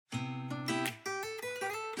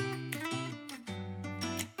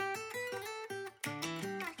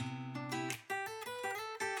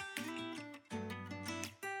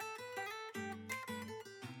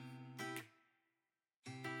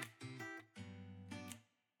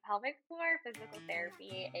pelvic floor physical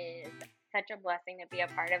therapy is such a blessing to be a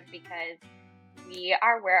part of because we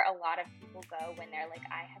are where a lot of people go when they're like,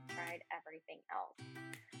 I have tried everything else.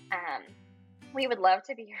 Um, we would love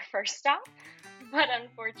to be your first stop, but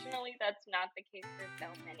unfortunately, that's not the case for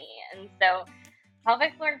so many. And so,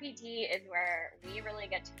 pelvic floor PT is where we really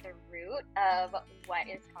get to the root of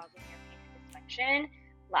what is causing your pain and dysfunction.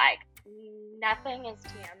 Like, nothing is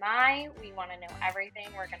TMI. We want to know everything.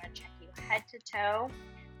 We're going to check you head to toe.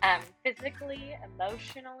 Physically,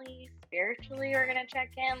 emotionally, spiritually, we're going to check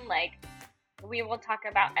in. Like, we will talk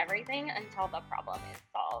about everything until the problem is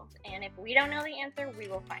solved. And if we don't know the answer, we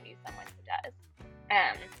will find you someone who does.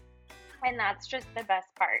 Um, and that's just the best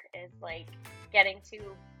part is like getting to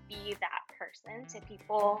be that person to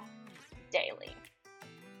people daily.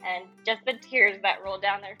 And just the tears that roll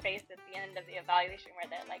down their face at the end of the evaluation where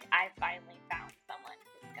they're like, I finally found someone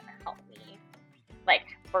who's going to help me,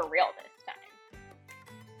 like, for real this time.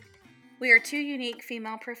 We are two unique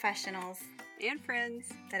female professionals and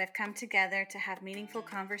friends that have come together to have meaningful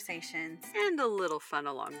conversations and a little fun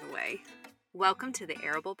along the way. Welcome to the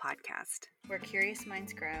Arable Podcast, where curious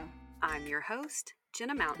minds grow. I'm your host,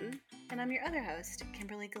 Jenna Mountain. And I'm your other host,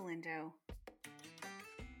 Kimberly Galindo.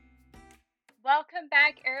 Welcome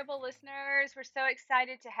back, Arable listeners. We're so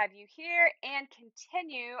excited to have you here and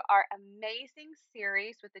continue our amazing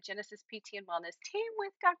series with the Genesis PT and Wellness team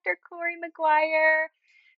with Dr. Corey McGuire.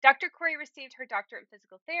 Dr. Corey received her doctorate in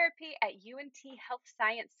physical therapy at UNT Health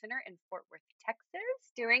Science Center in Fort Worth, Texas.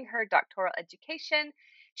 During her doctoral education,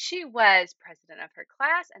 she was president of her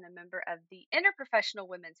class and a member of the Interprofessional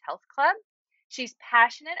Women's Health Club. She's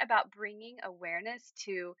passionate about bringing awareness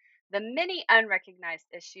to the many unrecognized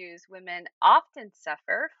issues women often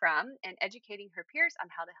suffer from and educating her peers on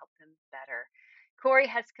how to help them better. Corey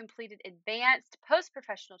has completed advanced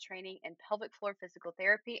post-professional training in pelvic floor physical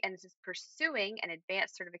therapy and is pursuing an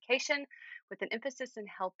advanced certification with an emphasis in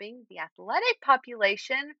helping the athletic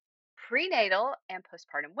population, prenatal and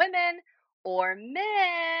postpartum women, or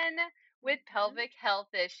men with pelvic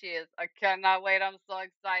health issues. I cannot wait. I'm so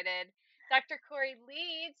excited. Dr. Corey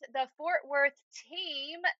leads the Fort Worth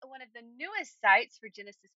team, one of the newest sites for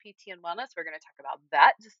Genesis PT and Wellness. We're going to talk about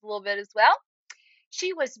that just a little bit as well.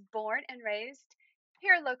 She was born and raised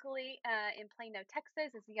here locally in Plano,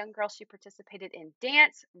 Texas. As a young girl, she participated in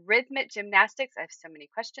dance, rhythmic gymnastics. I have so many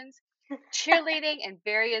questions. Cheerleading and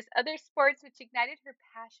various other sports, which ignited her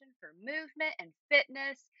passion for movement and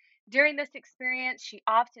fitness. During this experience, she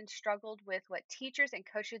often struggled with what teachers and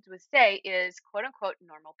coaches would say is quote unquote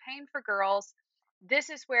normal pain for girls. This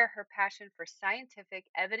is where her passion for scientific,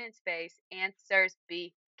 evidence based answers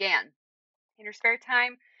began. In her spare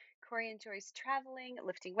time, Corey enjoys traveling,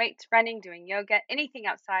 lifting weights, running, doing yoga, anything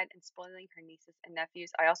outside, and spoiling her nieces and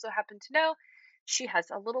nephews. I also happen to know she has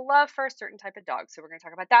a little love for a certain type of dog, so we're going to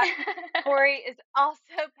talk about that. Corey is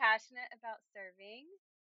also passionate about serving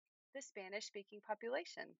the Spanish-speaking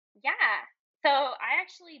population. Yeah. So I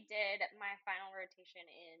actually did my final rotation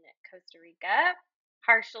in Costa Rica,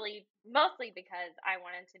 mostly because I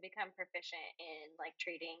wanted to become proficient in like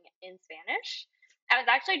treating in Spanish. I was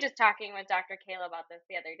actually just talking with Dr. Kayla about this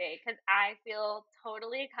the other day because I feel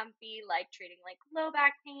totally comfy like treating like low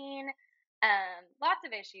back pain, lots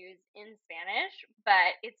of issues in Spanish,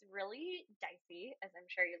 but it's really dicey, as I'm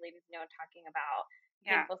sure you ladies know, talking about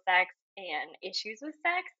painful sex and issues with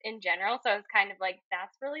sex in general. So it's kind of like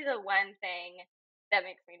that's really the one thing that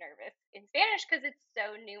makes me nervous in Spanish because it's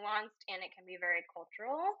so nuanced and it can be very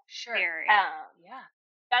cultural. Sure. Yeah.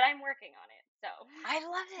 But I'm working on it. So I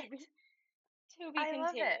love it. To be continued.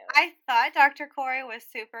 Love it. I thought Dr. Corey was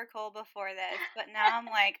super cool before this, but now I'm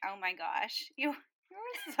like, oh my gosh, you're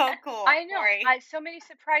so cool. I know. Corey. So many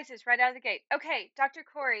surprises right out of the gate. Okay, Dr.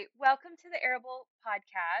 Corey, welcome to the Arable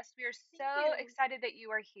Podcast. We are so excited that you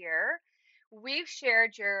are here. We've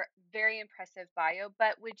shared your very impressive bio,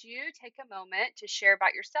 but would you take a moment to share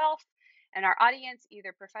about yourself and our audience,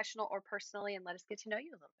 either professional or personally, and let us get to know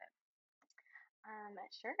you a little bit?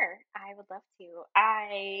 Sure. I would love to.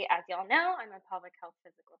 As y'all know, I'm a pelvic health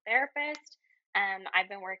physical therapist.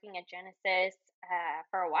 I've been working at Genesis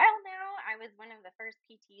for a while now. I was one of the first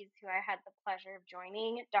PTs who I had the pleasure of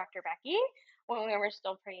joining Dr. Becky when we were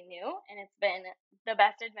still pretty new, and it's been the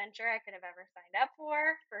best adventure I could have ever signed up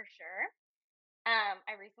for sure.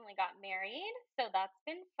 I recently got married, so that's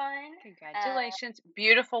been fun. Congratulations.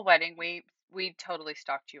 Beautiful wedding. We totally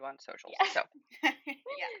stalked you on socials. Yeah. So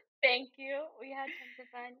Yeah. Thank you. We had tons of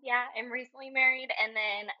fun. Yeah, I'm recently married. And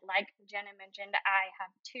then, like Jenna mentioned, I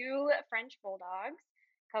have two French bulldogs,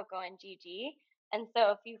 Coco and Gigi. And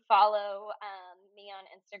so if you follow me on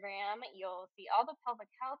Instagram, you'll see all the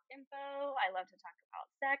pelvic health info. I love to talk about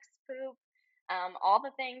sex, poop, all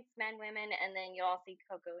the things, men, women, and then you'll all see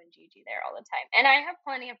Coco and Gigi there all the time. And I have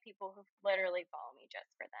plenty of people who literally follow me just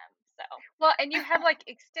for them. So, Well, and you have like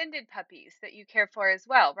extended puppies that you care for as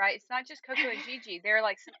well, right? It's not just Coco and Gigi. There are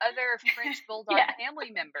like some other French Bulldog yeah, family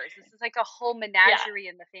members. This is like a whole yeah, menagerie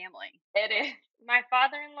in the family. it is. My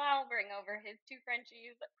father-in-law will bring over his two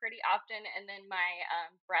Frenchies pretty often, and then my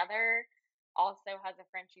brother also has a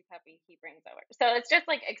Frenchie puppy he brings over. So it's just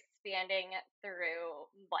like expanding through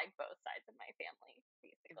like both sides of my family,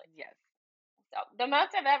 basically. Yes. So the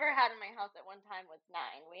most I've ever had in my house at one time was 9.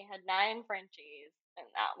 We had 9 Frenchies, and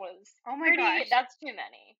that was Oh my gosh. that's too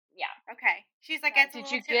many. Yeah. Okay. She's like, So it's a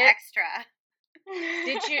Did little you too get extra.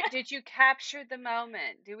 did you capture the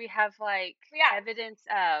moment? Do we have like yeah. evidence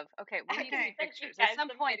of okay, we I need to see Okay. can send you pictures. At guys some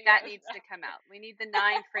some point that videos. needs to come out. We need the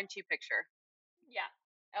 9 Frenchie picture. Yeah.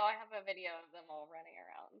 Oh, I have a video of them all running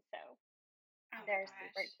around, so Oh my they're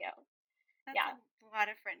super gosh. cute. That's Yeah. a lot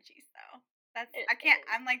of Frenchies, though. It I can't, is.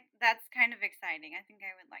 I'm like, that's kind of exciting. I think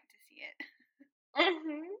I would like to see it.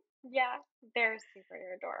 Mhm. Yeah, they're super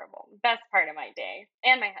adorable. Best part of my day,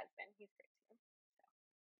 and my husband. He's great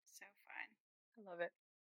So fun. I love it.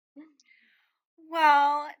 too.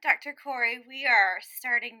 Well, Dr. Corey, we are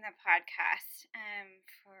starting the podcast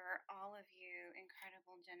for all of you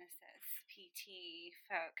incredible Genesis PT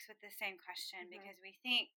folks with the same question Mhm. because we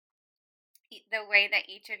think the way that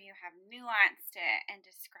each of you have nuanced it and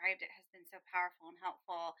described it has been so powerful and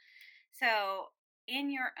helpful. So, in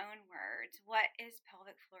your own words, what is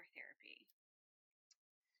pelvic floor therapy?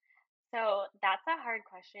 So that's a hard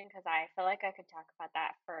question because I feel like I could talk about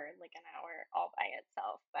that for like an hour all by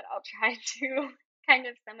itself, but I'll try to kind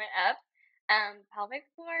of sum it up. Pelvic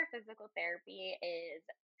floor physical therapy is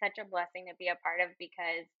such a blessing to be a part of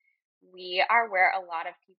because we are where a lot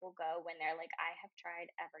of people go when they're like, I have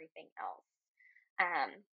tried everything else.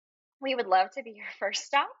 Um, we would love to be your first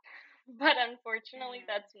stop, but unfortunately, Mm,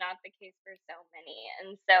 that's not the case for so many.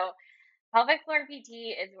 And so, pelvic floor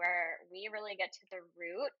PT is where we really get to the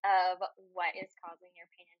root of what is causing your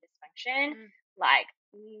pain and dysfunction. Mm. Like,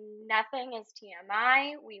 nothing is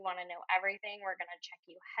TMI. We want to know everything. We're going to check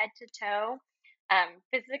you head to toe,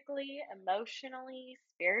 physically, emotionally,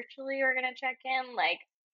 spiritually. We're going to check in. Like,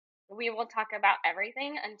 we will talk about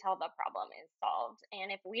everything until the problem is solved.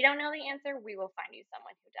 And if we don't know the answer, we will find you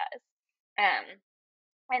someone who does. Um,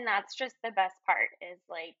 and that's just the best part is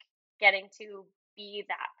like getting to be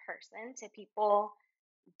that person to people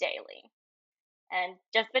daily. And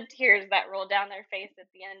just the tears that roll down their face at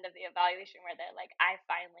the end of the evaluation where they're like, I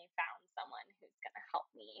finally found someone who's going to help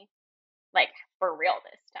me, like for real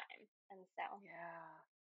this time. And so Yeah.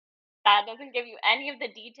 that doesn't give you any of the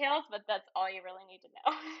details, but that's all you really need to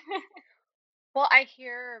know. Well, I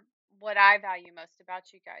hear what I value most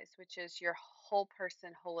about you guys, which is your whole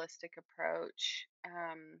person holistic approach.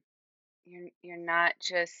 You're not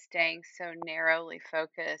just staying so narrowly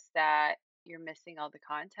focused that you're missing all the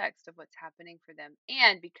context of what's happening for them.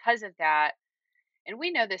 And because of that, and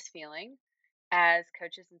we know this feeling as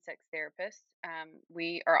coaches and sex therapists,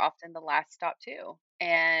 we are often the last stop too.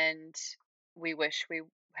 And we wish we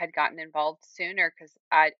had gotten involved sooner because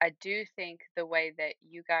I do think the way that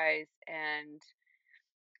you guys and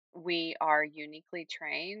we are uniquely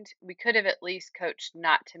trained, we could have at least coached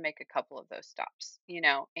not to make a couple of those stops,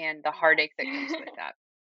 and the heartache that comes with Yes. that.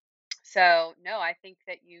 So, no, I think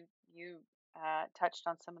that you touched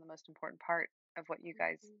on some of the most important part of what you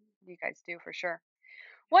guys do for sure.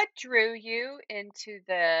 What drew you into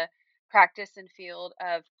the practice and field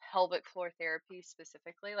of pelvic floor therapy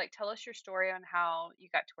specifically? Like, tell us your story on how you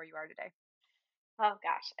got to where you are today. Oh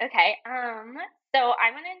gosh. Okay. So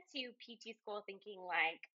I went into PT school thinking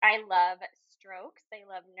like I love strokes, I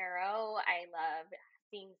love neuro, I love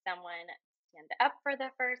seeing someone stand up for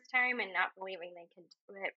the first time and not believing they can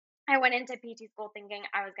do it. I went into PT school thinking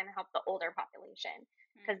I was going to help the older population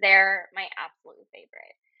because mm, they're my absolute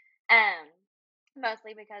favorite. Um,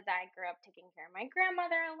 Mostly because I grew up taking care of my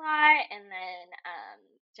grandmother a lot, and then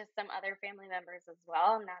just some other family members as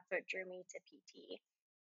well, and that's what drew me to PT.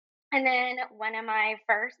 And then one of my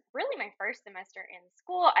first, really my first semester in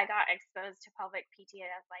school, I got exposed to pelvic PT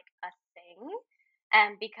as like a thing.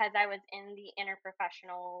 Because I was in the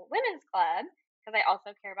interprofessional women's club, because I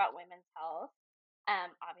also care about women's health.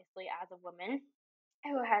 Obviously, as a woman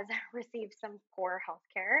who has received some poor health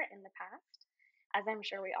care in the past, as I'm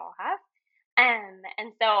sure we all have.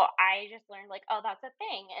 And so I just learned like, oh, that's a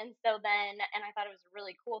thing. And so then, and I thought it was a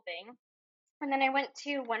really cool thing. And then I went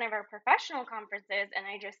to one of our professional conferences and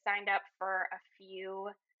I just signed up for a few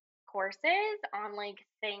courses on like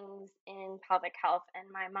things in pelvic health and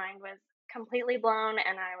my mind was completely blown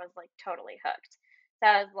and I was like totally hooked. So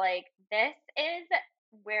I was like, this is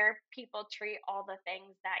where people treat all the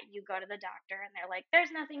things that you go to the doctor and they're like,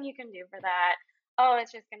 there's nothing you can do for that. Oh,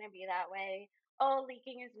 it's just going to be that way. Oh,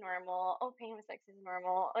 leaking is normal. Oh, pain with sex is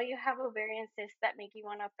normal. Oh, you have ovarian cysts that make you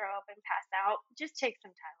want to throw up and pass out. Just take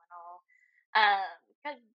some Tylenol.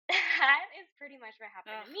 Because that is pretty much what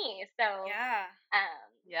happened to Ugh. me. So, Yeah.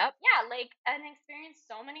 Yep. yeah, like an experience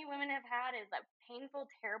so many women have had is a painful,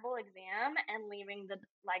 terrible exam and leaving the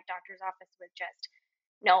like doctor's office with just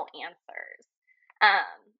no answers.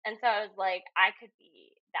 And so I was like, I could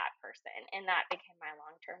be that person, and that became my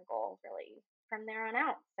long term goal, really, from there on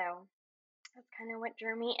out. So that's kind of what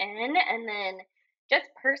drew me in. And then just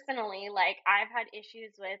personally, like I've had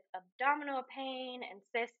issues with abdominal pain and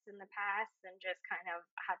cysts in the past and just kind of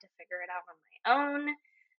had to figure it out on my own.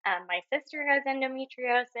 My sister has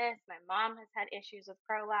endometriosis. My mom has had issues with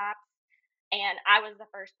prolapse. And I was the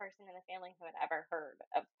first person in the family who had ever heard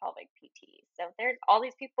of pelvic PT. So there's all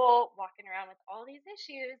these people walking around with all these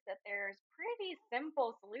issues that there's pretty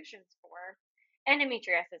simple solutions for.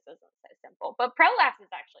 Endometriosis isn't so simple, but prolapse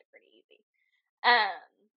is actually pretty easy. Um,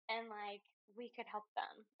 and like we could help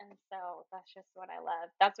them. And so that's just what I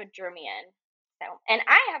love. That's what drew me in. So, and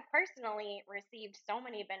I have personally received so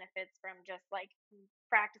many benefits from just like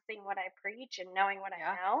practicing what I preach and knowing what I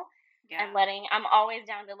Yeah. know Yeah. and I'm always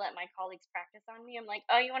down to let my colleagues practice on me. I'm like,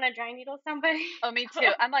 oh, you want to dry needle somebody? Oh, me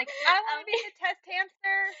too. I'm like, I want Um, to be the test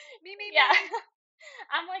hamster. Me, yeah. me.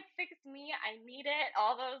 I'm like, fix me. I need it.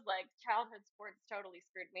 All those like childhood sports totally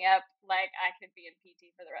screwed me up. Like I could be in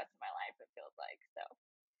PT for the rest of my life, it feels like. So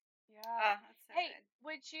Yeah. Oh, that's so Hey, good.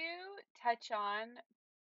 would you touch on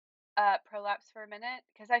prolapse for a minute?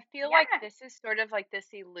 Because I feel like yeah. this is sort of like this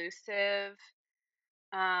elusive,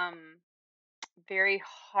 um, very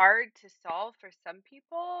hard to solve for some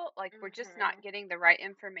people. Like we're just not hmm getting the right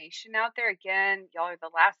information out there. Again, y'all are the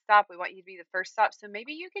last stop. We want you to be the first stop. So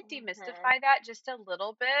maybe you could hmm demystify that just a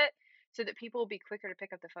little bit so that people will be quicker to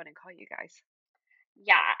pick up the phone and call you guys.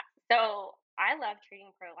 Yeah. So I love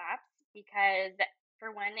treating prolapse because,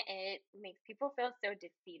 for one, it makes people feel so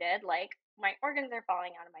defeated. Like, my organs are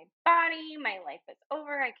falling out of my body. My life is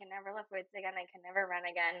over. I can never lift weights again. I can never run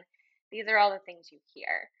again. These are all the things you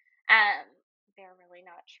hear. Um, they're really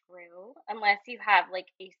not true unless you have like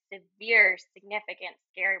a severe, significant,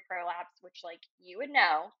 scary prolapse, which like you would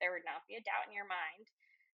know. There would not be a doubt in your mind.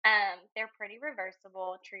 They're pretty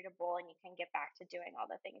reversible, treatable, and you can get back to doing all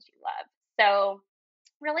the things you love. So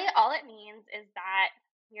really, all it means is that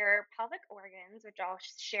your pelvic organs, which all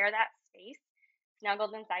share that space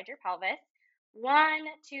snuggled inside your pelvis, one,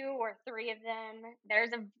 two, or three of them,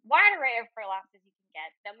 there's a wide array of prolapses you can get.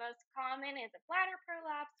 The most common is a bladder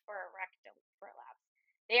prolapse or a rectal prolapse.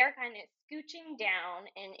 They are kind of scooching down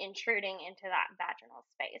and intruding into that vaginal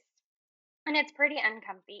space. And it's pretty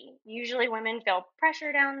uncomfy. Usually, women feel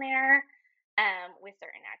pressure down there with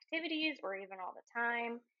certain activities or even all the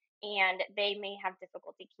time. And they may have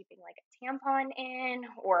difficulty keeping like a tampon in,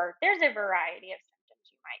 or there's a variety of symptoms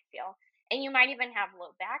you might feel. And you might even have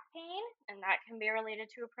low back pain, and that can be related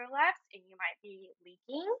to a prolapse. And you might be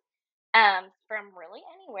leaking from really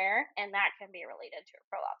anywhere, and that can be related to a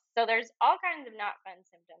prolapse. So there's all kinds of not fun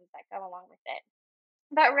symptoms that go along with it.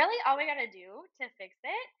 But really, all we got to do to fix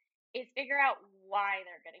it is figure out why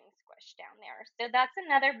they're getting squished down there. So that's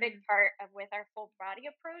another big Mm. part of with our full body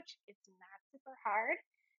approach. It's not super hard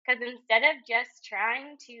because instead of just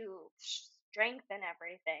trying to strengthen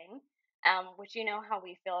everything, which you know how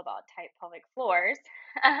we feel about tight pelvic floors,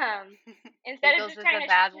 um, instead of Kegels just is trying a to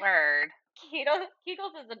bad word.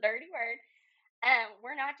 Kegels is a dirty word.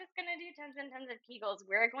 We're not just going to do tons and tons of Kegels.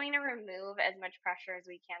 We're going to remove as much pressure as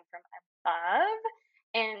we can from above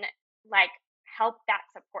and like help that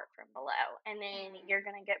support from below. And then Mm. you're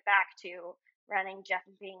going to get back to running,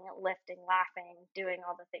 jumping, lifting, laughing, doing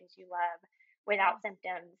all the things you love Yeah. without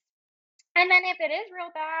symptoms. And then if it is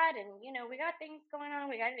real bad and we got things going on,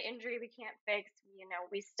 we got an injury we can't fix,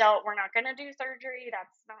 we're not going to do surgery.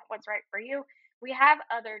 That's not what's right for you. We have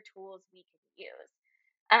other tools we can use.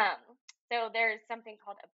 Um, so there's something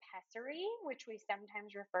called a pessary, which we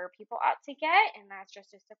sometimes refer people out to get, and that's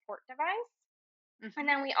just a support device. And Hmm.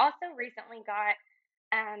 then we also recently got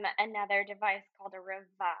another device called a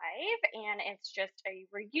Revive, and it's just a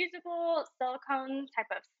reusable silicone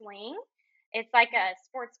type of sling. It's like a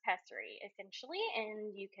sports pessary essentially,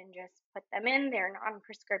 and you can just put them in. They're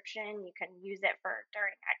non-prescription. You can use it for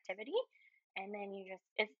during activity, and then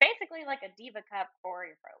it's basically like a Diva cup for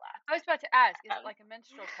your prolapse. I was about to ask, is it Um, like a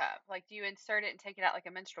menstrual cup? Like, do you insert it and take it out like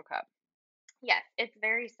a menstrual cup? yes, it's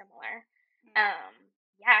very similar. Mm. Um,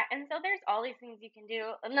 yeah, and so there's all these things you can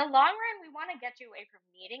do. In the long run, we want to get you away from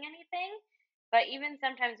needing anything But even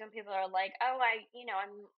sometimes when people are like, "Oh,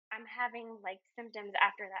 I'm having like symptoms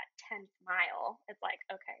after that 10th mile," it's like,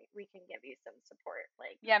 okay, we can give you some support.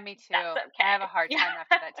 Like, Yeah, me too. that's I have okay. a hard Yeah. time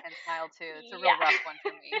after that 10th mile too. It's a real Yeah. rough one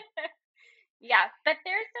for me. Yeah, but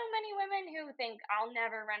there's so many women who think I'll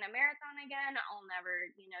never run a marathon again. I'll never,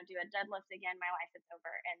 do a deadlift again. My life is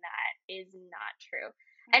over, and that is not true.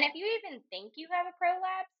 And if you even think you have a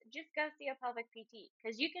prolapse, just go see a pelvic PT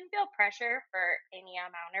because you can feel pressure for any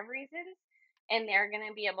amount of reasons, and they're going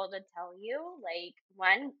to be able to tell you, like,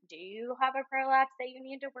 one, do you have a prolapse that you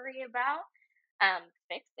need to worry about?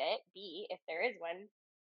 Fix it. B, if there is one,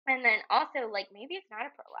 and then also, like, maybe it's not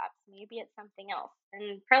a prolapse, maybe it's something else.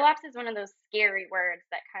 And prolapse is one of those scary words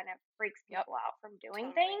that kind of freaks Yep. people out from doing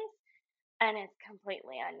Totally. things, and it's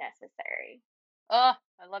completely unnecessary. Oh,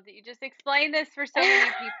 I love that you just explained this for so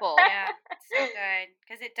many people. Yeah, so good.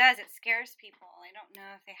 Because it does. It scares people. They don't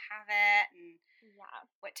know if they have it and Yeah.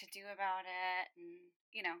 what to do about it.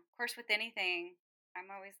 And, of course, with anything,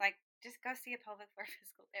 I'm always like, just go see a pelvic floor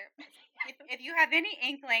physical therapist. If you have any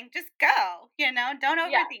inkling, just go. Don't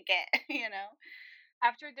Yeah. overthink it.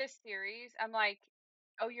 After this series, I'm like,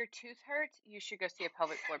 oh, your tooth hurts? You should go see a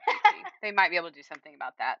pelvic floor PT. They might be able to do something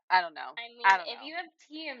about that. I don't know. I mean, I don't if know. you have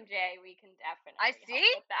TMJ, we can definitely I help see.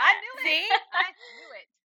 with that. I knew it. See? I knew it.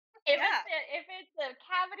 Yeah. If it's a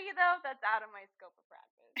cavity though, that's out of my scope of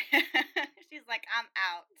practice. She's like, I'm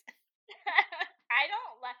out. I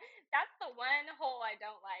don't like. That's the one hole I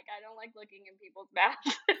don't like. I don't like looking in people's mouths.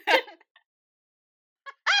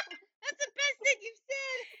 That's the best thing you've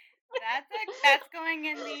said. That's going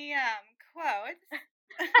in the quotes.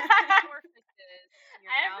 Orifices.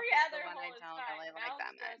 Your mouth Every is the other one I hole is don't fine. really like Mouth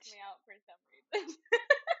that stress much. me out for some reason.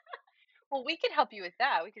 Well, we could help you with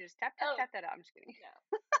that. We could just tap Oh. that out. I'm just kidding. No.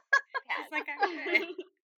 She's like, I'm good.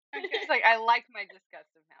 I'm It's good. like I like my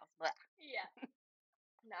disgustive mouth. Blah. Yeah.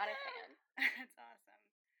 Not a fan. That's awesome.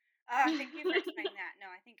 Oh, thank you for explaining that. No,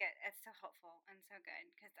 I think it's so helpful and so good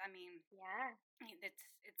because Yeah.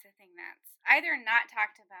 it's a thing that's either not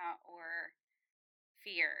talked about or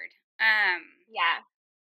feared. Yeah.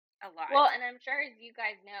 A lot. Well, and I'm sure as you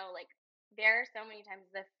guys know, like there are so many times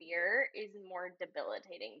the fear is more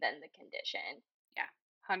debilitating than the condition.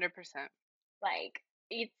 100%. Like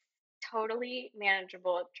it's totally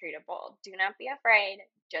manageable, treatable. Do not be afraid.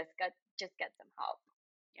 Just get some help.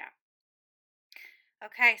 Yeah.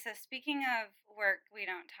 Okay, so speaking of work we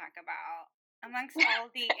don't talk about, amongst all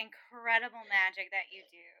the incredible magic that you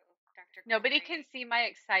do, Dr. Nobody Corey, can see my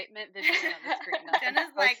excitement visually on the screen. I'm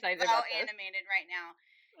Jenna's so like excited so about this. animated right now.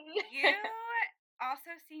 You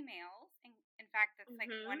also see males. In fact, that's like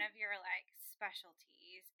one of your like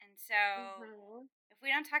specialties. And so if we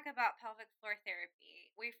don't talk about pelvic floor therapy,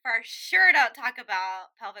 we for sure don't talk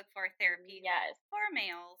about pelvic floor therapy Yes. for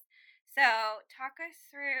males. So talk us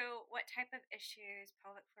through what type of issues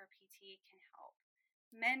pelvic floor PT can help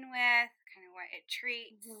men with, kind of what it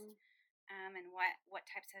treats, and what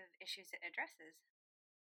types of issues it addresses.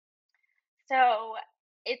 So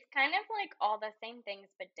it's kind of like all the same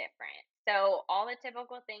things but different. So all the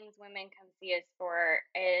typical things women come see us for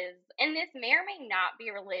is, and this may or may not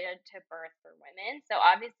be related to birth for women. So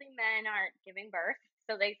obviously men aren't giving birth,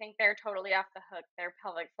 so they think they're totally off the hook. Their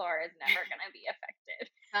pelvic floor is never going to be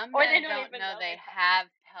affected. Some Or they men don't even know they have have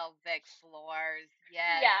pelvic floors.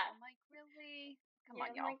 Yes. Yeah. I'm like, really? Come Yeah, on,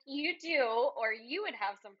 I'm y'all. like, you do, or you would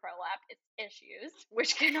have some prolapse issues,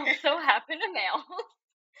 which can also happen to males.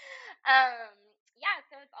 Yeah,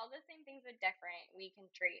 so it's all the same things but different. We can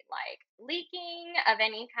treat like leaking of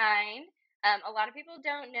any kind. A lot of people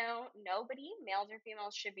don't know, nobody, males or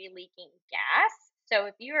females, should be leaking gas. So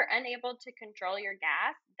if you are unable to control your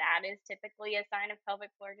gas, that is typically a sign of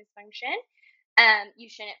pelvic floor dysfunction. You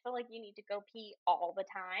shouldn't feel like you need to go pee all the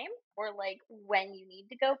time, or like when you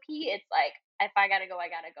need to go pee, it's like if I gotta go, I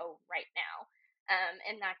gotta go right now.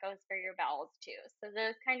 And that goes for your bowels too. So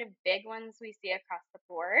those kind of big ones we see across the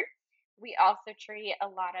board. We also treat a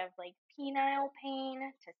lot of like penile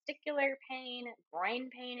pain, testicular pain, groin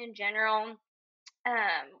pain in general.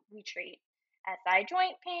 We treat SI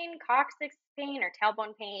joint pain, coccyx pain, or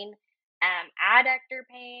tailbone pain, adductor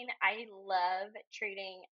pain. I love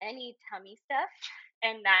treating any tummy stuff,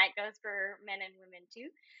 and that goes for men and women too.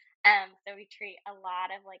 So we treat a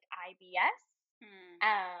lot of like IBS,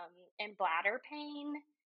 and bladder pain.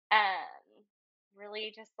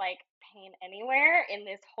 Really just like pain anywhere in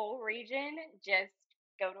this whole region. Just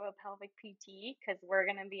go to a pelvic PT because we're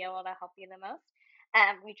gonna be able to help you the most.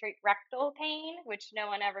 We treat rectal pain, which no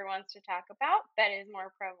one ever wants to talk about, but is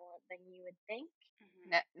more prevalent than you would think.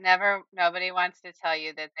 Never, nobody wants to tell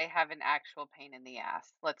you that they have an actual pain in the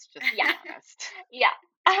ass. Let's just be Yeah. honest. Yeah.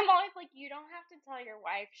 I'm always like, you don't have to tell your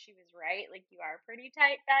wife she was right. Like, you are pretty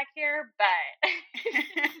tight back here, but you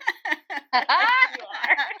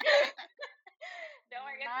are. Don't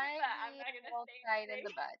worry, it's Might butt. I'm be not a gonna little say tight in anything.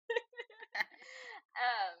 the butt.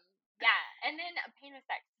 Yeah, and then pain with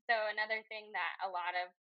sex. So another thing that a lot of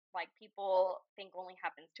like people think only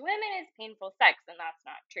happens to women is painful sex, and that's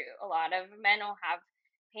not true. A lot of men will have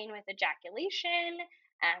pain with ejaculation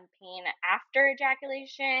and pain after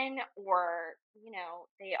ejaculation, or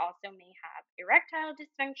they also may have erectile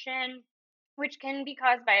dysfunction, which can be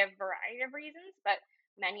caused by a variety of reasons, but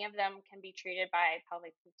many of them can be treated by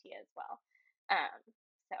pelvic PT as well. Um,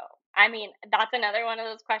 so, I mean, that's another one of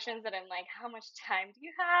those questions that I'm like, how much time do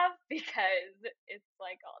you have? Because it's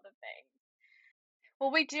like all the things.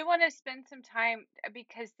 Well, we do want to spend some time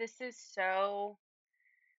because this is so.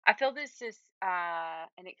 I feel this is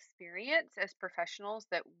an experience as professionals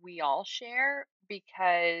that we all share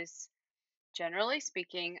because, generally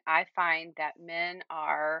speaking, I find that men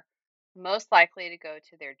are most likely to go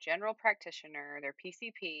to their general practitioner, their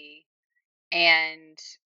PCP, and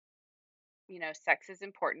sex is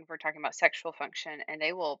important. We're talking about sexual function, and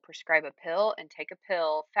they will prescribe a pill and take a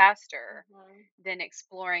pill faster Hmm. than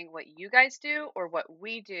exploring what you guys do or what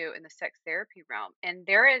we do in the sex therapy realm. And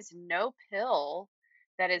there is no pill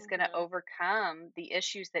that is going to Hmm. overcome the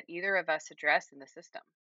issues that either of us address in the system.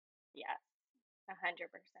 Yes,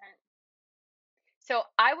 100%. So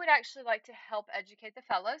I would actually like to help educate the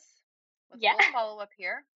fellas with a Yeah. little follow up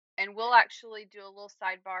here. And we'll actually do a little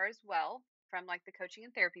sidebar as well from like the coaching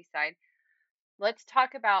and therapy side. Let's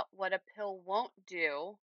talk about what a pill won't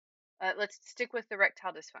do. Let's stick with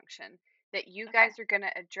erectile dysfunction that you Okay. guys are going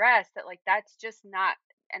to address that like that's just not,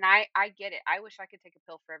 and I get it. I wish I could take a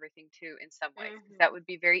pill for everything too in some ways because that Hmm. would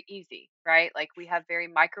be very easy, right? Like we have very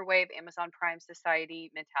microwave Amazon Prime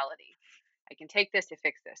society mentality. I can take this to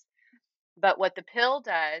fix this. But what the pill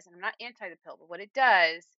does, and I'm not anti the pill, but what it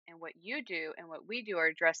does and what you do and what we do are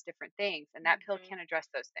address different things, and that pill Hmm. can address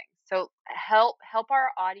those things. So help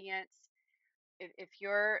our audience. If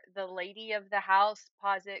you're the lady of the house,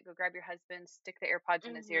 pause it, go grab your husband, stick the AirPods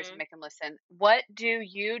in his ears, and Hmm. make him listen. What do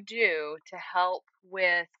you do to help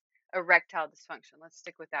with erectile dysfunction? Let's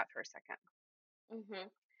stick with that for a second. Hmm.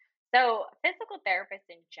 So, physical therapists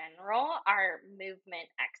in general are movement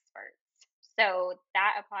experts. So,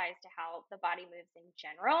 that applies to how the body moves in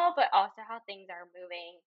general, but also how things are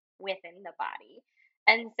moving within the body.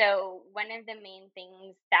 And so, one of the main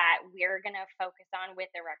things that we're going to focus on with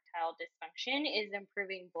erectile dysfunction is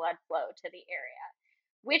improving blood flow to the area,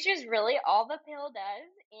 which is really all the pill does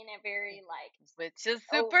in a very like, Which is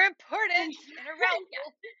oh, super important in yeah, arousal.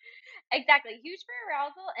 exactly. Huge for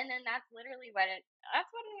arousal, and then that's what an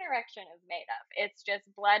erection is made of. It's just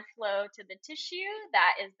blood flow to the tissue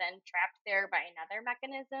that is then trapped there by another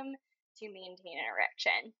mechanism to maintain an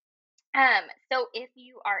erection. So if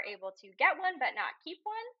you are able to get one but not keep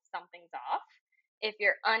one, something's off. If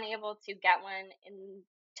you're unable to get one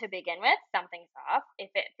to begin with, something's off.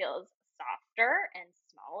 If it feels softer and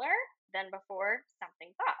smaller than before,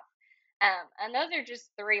 something's off. And those are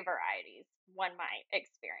just three varieties, one might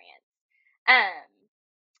experience. Um,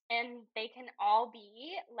 and they can all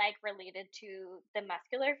be like related to the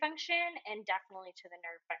muscular function and definitely to the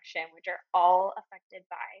nerve function, which are all affected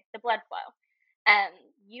by the blood flow.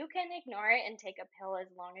 You can ignore it and take a pill as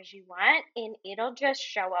long as you want, and it'll just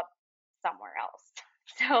show up somewhere else.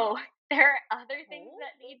 So there are other things Oh,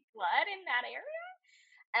 that need blood in that area.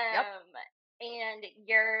 yep. And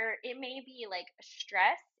it may be like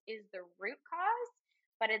stress is the root cause,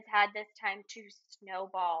 but it's had this time to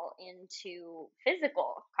snowball into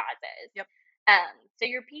physical causes. Yep. So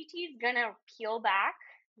your PT is gonna peel back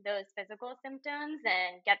those physical symptoms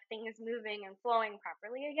and get things moving and flowing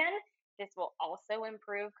properly again. This will also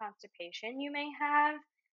improve constipation you may have.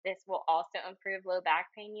 This will also improve low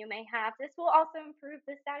back pain you may have. This will also improve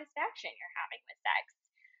the satisfaction you're having with sex.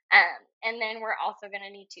 And then we're also going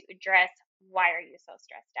to need to address, why are you so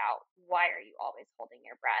stressed out? Why are you always holding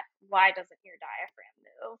your breath? Why doesn't your diaphragm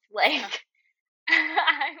move? Like,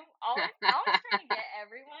 I'm always trying to get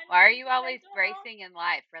everyone Why are you into always mental health. bracing in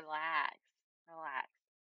life? Relax. Relax.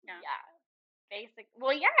 Yeah. Yeah, basic.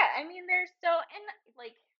 Well, yeah, I mean, there's so, and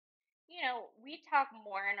like, we talk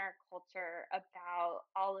more in our culture about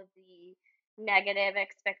all of the negative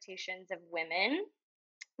expectations of women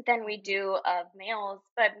than we Mhm. do of males,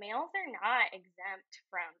 but males are not exempt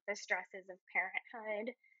from the stresses of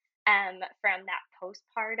parenthood. from that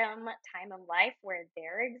postpartum time of life where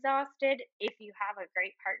they're exhausted. If you have a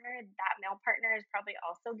great partner, that male partner is probably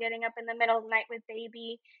also getting up in the middle of the night with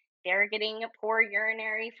baby. They're getting a poor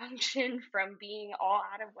urinary function from being all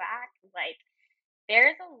out of whack. Like,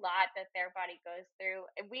 there's a lot that their body goes through.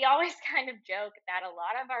 We always kind of joke that a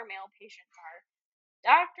lot of our male patients are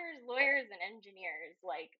doctors, lawyers, and engineers.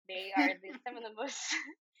 Like, they are some of the most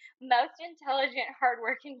most intelligent,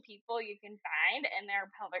 hardworking people you can find, and their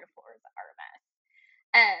pelvic floors are a mess.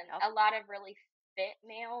 Yep. A lot of really fit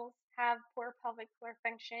males have poor pelvic floor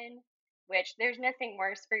function, which there's nothing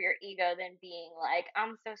worse for your ego than being like,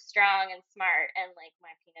 I'm so strong and smart, and like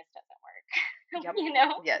my penis doesn't work. Yep. You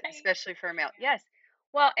know? Yeah, Like, especially for a male. Yeah. Yes.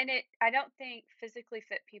 Well, and I don't think physically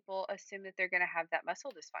fit people assume that they're going to have that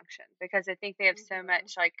muscle dysfunction because I think they have so mhm,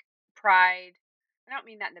 much like pride. I don't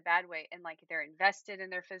mean that in a bad way. And like they're invested in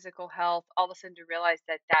their physical health, all of a sudden to realize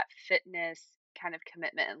that that fitness kind of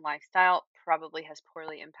commitment and lifestyle probably has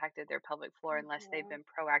poorly impacted their pelvic floor unless they've mhm. been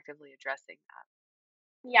proactively addressing that.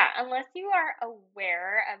 Yeah, unless you are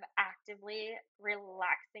aware of actively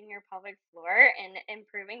relaxing your pelvic floor and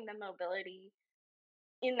improving the mobility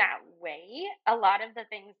in that way, a lot of the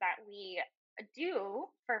things that we do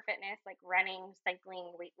for fitness, like running,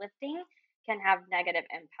 cycling, weightlifting, can have negative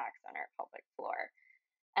impacts on our pelvic floor.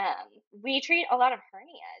 We treat a lot of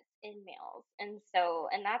hernias in males, and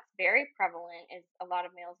that's very prevalent. Is a lot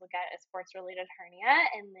of males will get a sports related hernia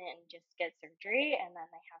and then just get surgery, and then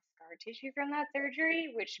they have scar tissue from that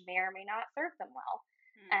surgery, which may or may not serve them well.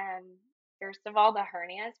 Hmm. Um, First of all, the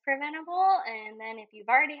hernia is preventable, and then if you've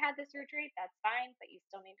already had the surgery, that's fine, but you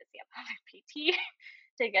still need to see a pelvic PT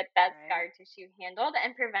to get that Right. scar tissue handled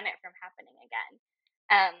and prevent it from happening again.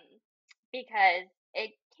 Um, because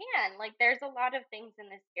it can, like, there's a lot of things in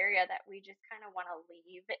this area that we just kind of want to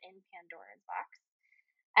leave in Pandora's box.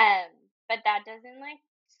 Um, but that doesn't like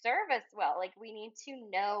serve us well. Like, we need to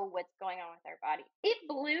know what's going on with our body. It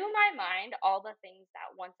blew my mind all the things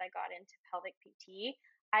that once I got into pelvic PT,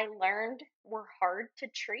 I learned were hard to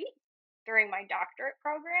treat during my doctorate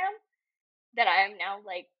program that I am now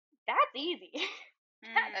like, that's easy.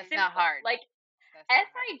 That's That's Mm. not simple. hard. Like, That's not hard.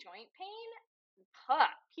 SI joint pain, huh,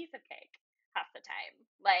 piece of cake half the time.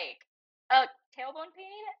 Like, tailbone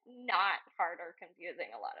pain, not hard or confusing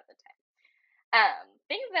a lot of the time.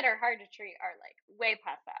 Things that are hard to treat are like way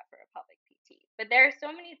past that for a pelvic PT. But there are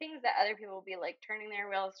so many things that other people will be like turning their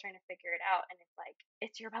wheels trying to figure it out, and it's like,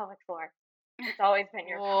 it's your pelvic floor. It's always been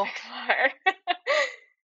your Oh, pelvic floor.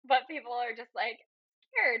 But people are just like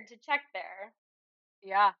scared to check there.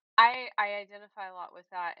 yeah. I identify a lot with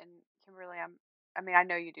that. And Kimberly, I mean, I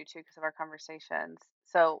know you do too because of our conversations.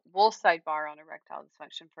 So we'll sidebar on erectile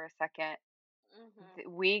dysfunction for a second. Hmm.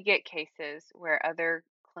 We get cases where other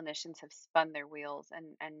clinicians have spun their wheels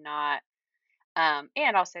and not.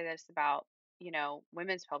 And I'll say this about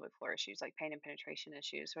women's pelvic floor issues like pain and penetration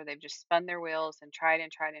issues where they've just spun their wheels and tried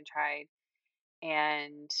and tried and tried.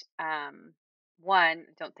 And one,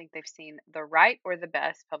 don't think they've seen the right or the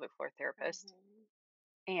best pelvic floor therapist. Hmm.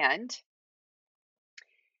 And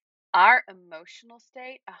our emotional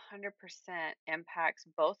state 100% impacts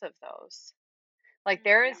both of those. Like,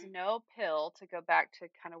 there Yeah. is no pill, to go back to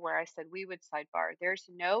kind of where I said we would sidebar, there's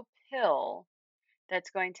no pill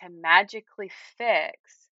that's going to magically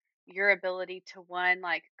fix your ability to, one,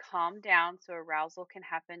 like calm down so arousal can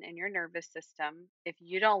happen in your nervous system if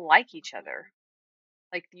you don't like each other.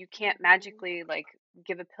 Like, you can't Hmm. magically like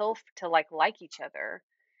give a pill to like each other,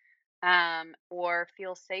 or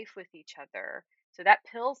feel safe with each other. So that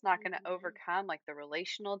pill's not going to Hmm. overcome like the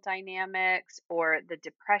relational dynamics or the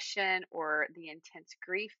depression or the intense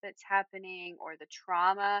grief that's happening or the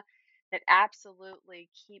trauma that absolutely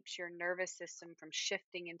keeps your nervous system from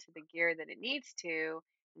shifting into the gear that it needs to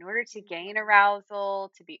in order to gain Hmm.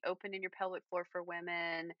 arousal, to be open in your pelvic floor for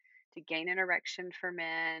women, to gain an erection for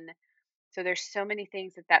men. So there's so many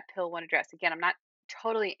things that that pill won't address. Again, I'm not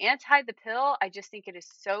totally anti the pill. I just think it is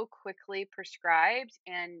so quickly prescribed,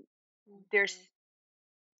 and there's Hmm.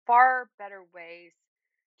 far better ways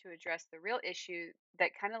to address the real issue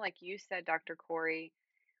that, kind of like you said, Dr. Corey,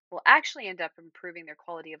 will actually end up improving their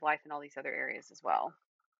quality of life in all these other areas as well.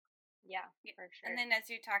 Yeah, Yeah. for And sure. then as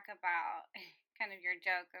you talk about kind of your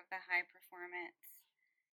joke of the high performance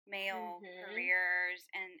male Hmm. careers,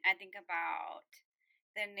 and I think about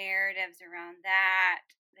the narratives around that,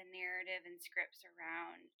 the narrative and scripts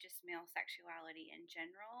around just male sexuality in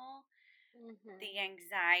general, Hmm. the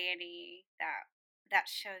anxiety that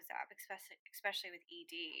shows up, especially with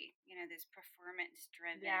ED. You know, this performance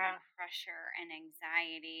driven Yeah. pressure and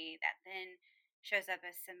anxiety that then shows up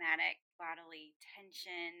as somatic bodily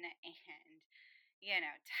tension and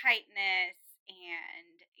tightness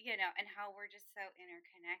and, and how we're just so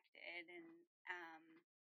interconnected. And,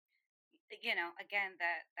 again,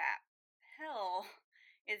 that pill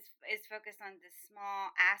is focused on this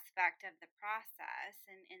small aspect of the process.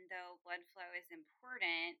 And though blood flow is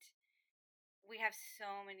important, we have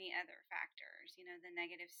so many other factors, the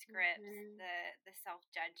negative scripts, Mhm. the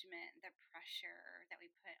self-judgment, the pressure that we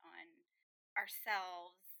put on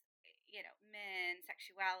ourselves, men,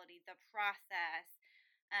 sexuality, the process.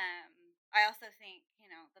 I also think,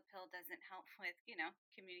 the pill doesn't help with,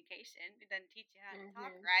 communication. It doesn't teach you how to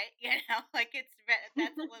talk Mhm. right, like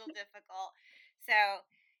that's a little difficult. So,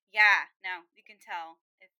 yeah, no, you can tell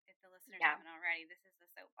if the listeners Yeah. haven't already, this is a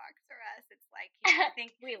soapbox for us. It's like, I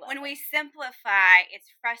think We love when it. we simplify, it's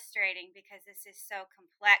frustrating because this is so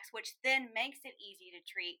complex, which then makes it easy to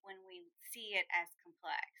treat when we see it as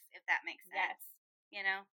complex, if that makes Yes. sense, you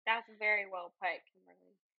know? That's very well put,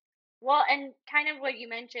 Kimberly. Well, and kind of what you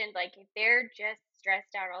mentioned, like if they're just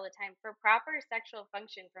stressed out all the time, for proper sexual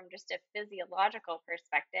function from just a physiological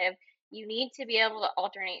perspective, you need to be able to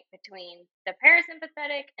alternate between the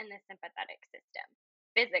parasympathetic and the sympathetic system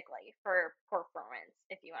physically for performance,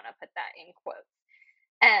 if you want to put that in quotes.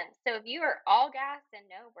 So if you are all gas and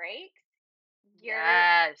no brakes, your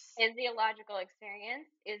Yes. physiological experience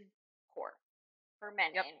is poor for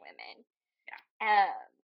men Yep. and women. Yeah.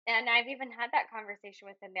 And I've even had that conversation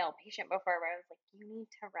with a male patient before where I was like, you need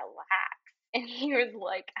to relax. And he was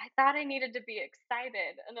like, I thought I needed to be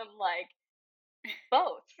excited. And I'm like,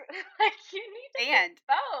 both. Like, you need to be And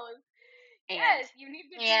both. And Yes, you need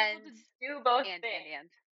to be able and to do both things. and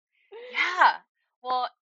yeah. Well,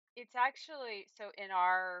 it's actually so in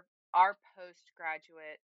our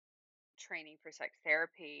postgraduate training for sex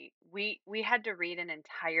therapy, we had to read an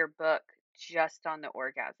entire book just on the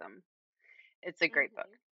orgasm. It's a great book.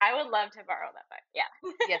 I would love to borrow that book.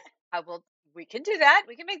 Yeah. Yes, I will. We can do that.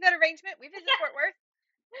 We can make that arrangement. We visit Fort Worth.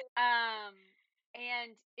 Um,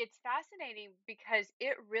 and it's fascinating because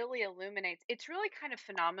it really illuminates. It's really kind of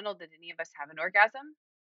phenomenal that any of us have an orgasm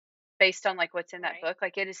based on like what's in that Right. book.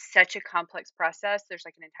 Like it is such a complex process. There's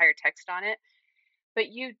like an entire text on it. But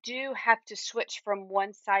you do have to switch from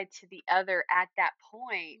one side to the other at that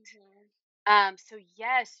point. Hmm. So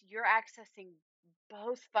yes, you're accessing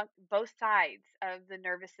both sides of the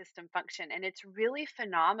nervous system function, and it's really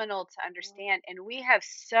phenomenal to understand. And we have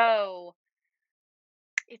so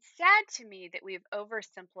it's sad to me that we've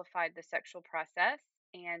oversimplified the sexual process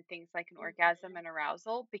and things like an orgasm Hmm. and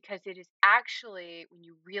arousal because it is actually when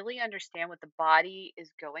you really understand what the body is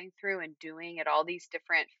going through and doing at all these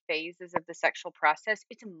different phases of the sexual process,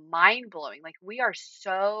 it's mind blowing. Like we are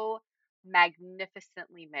so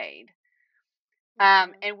magnificently made.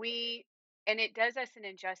 Hmm. And it does us an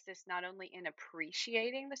injustice not only in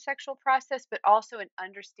appreciating the sexual process, but also in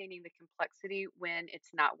understanding the complexity when it's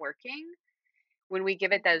not working. When we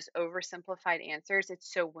give it those oversimplified answers,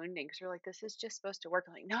 it's so wounding because we're like, this is just supposed to work.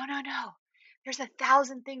 I'm like, no, no, no. There's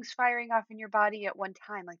 1,000 things firing off in your body at one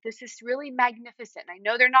time. Like, this is really magnificent. And I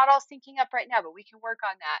know they're not all syncing up right now, but we can work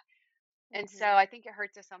on that. And so Hmm. I think it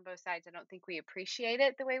hurts us on both sides. I don't think we appreciate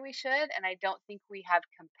it the way we should. And I don't think we have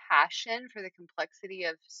compassion for the complexity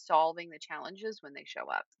of solving the challenges when they show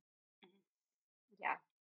up. Yeah,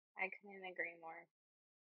 I couldn't agree more.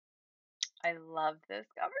 I love this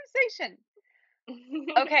conversation.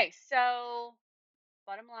 Okay, so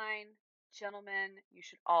bottom line, gentlemen, you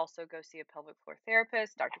should also go see a pelvic floor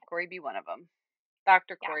therapist. Dr. Corey be one of them.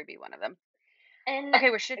 Dr. Yeah. Corey be one of them. And Okay,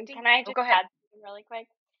 we're shifting. can I Oh, just go ahead. add something really quick?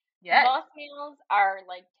 Yes. Most males are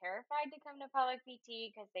like terrified to come to pelvic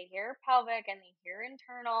PT because they hear pelvic and they hear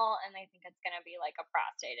internal and they think it's going to be like a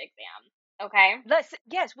prostate exam. Okay.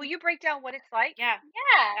 Yes. Will you break down what it's like? yeah,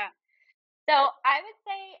 Yeah. yeah. So I would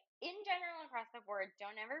say, in general, across the board,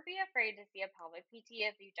 don't ever be afraid to see a pelvic PT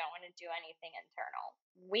if you don't want to do anything internal.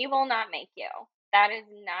 We will not make you. That is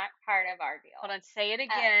not part of our deal. Hold on, say it Uh,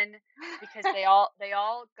 again because they all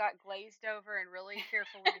got glazed over and really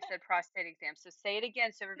fearful when you said prostate exam. So say it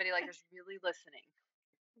again so everybody like is really listening.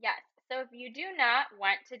 Yes. So if you do not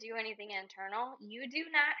want to do anything internal, you do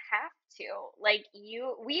not have to. Like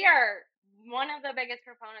we are one of the biggest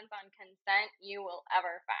proponents on consent you will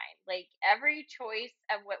ever find. Like every choice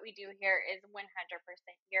of what we do here is 100%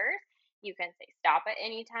 yours. You can say stop at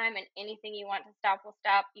any time and anything you want to stop will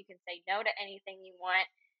stop. You can say no to anything you want.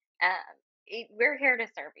 We're here to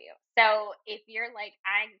serve you. So if you're like,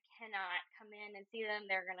 I cannot come in and see them,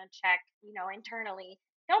 they're going to check, internally,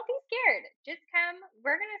 don't be scared. Just come.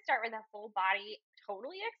 We're going to start with a full body,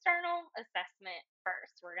 totally external assessment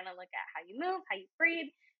first. We're going to look at how you move, how you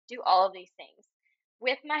breathe, do all of these things.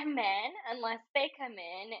 With my men, unless they come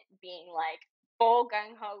in being like full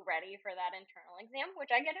gung ho ready for that internal exam, which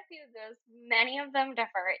I get a few of those. Many of them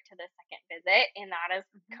defer it to the second visit, and that is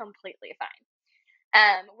completely fine.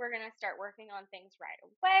 We're going to start working on things right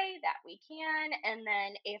away that we can. And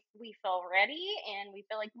then if we feel ready and we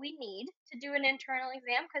feel like we need to do an internal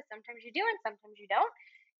exam, because sometimes you do and sometimes you don't,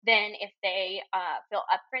 then if they feel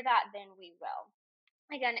up for that, then we will.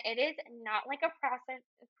 Again, it is not like a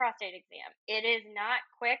prostate exam. It is not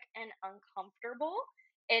quick and uncomfortable.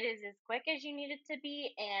 It is as quick as you need it to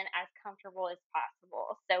be and as comfortable as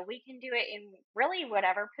possible. So we can do it in really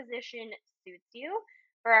whatever position suits you.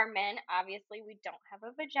 For our men, obviously, we don't have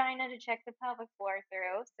a vagina to check the pelvic floor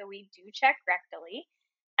through, so we do check rectally.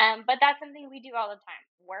 But that's something we do all the time.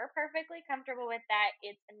 We're perfectly comfortable with that.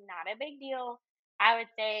 It's not a big deal. I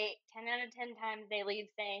would say 10 out of 10 times they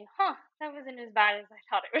leave saying, huh, that wasn't as bad as I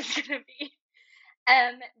thought it was going to be.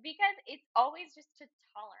 Because it's always just a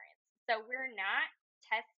tolerance. So we're not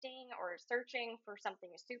testing or searching for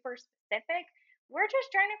something super specific. We're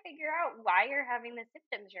just trying to figure out why you're having the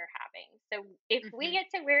symptoms you're having. So if we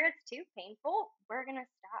get to where it's too painful, we're going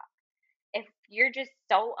to stop. If you're just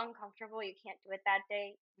so uncomfortable you can't do it that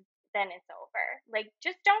day, then it's over. Like,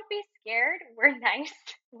 just don't be scared. We're nice.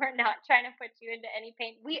 We're not trying to put you into any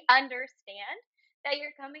pain. We understand that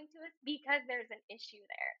you're coming to us because there's an issue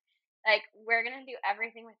there. Like, we're going to do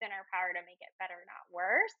everything within our power to make it better, not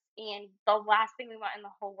worse. And the last thing we want in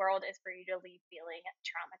the whole world is for you to leave feeling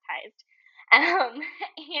traumatized.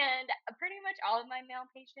 And pretty much all of my male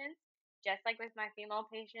patients, just like with my female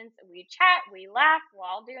patients, we chat, we laugh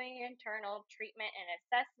while doing internal treatment and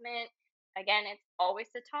assessment. Again, it's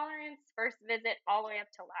always the tolerance, first visit all the way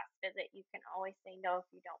up to last visit. You can always say no if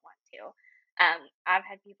you don't want to. I've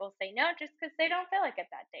had people say no just because they don't feel like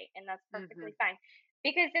it that day, and that's perfectly fine.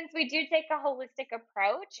 Because since we do take a holistic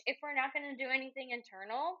approach, if we're not going to do anything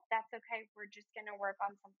internal, that's okay. We're just going to work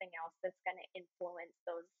on something else that's going to influence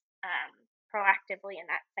those proactively in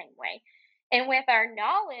that same way. And with our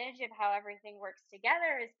knowledge of how everything works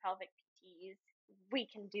together as pelvic PTs, we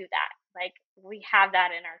can do that. Like, we have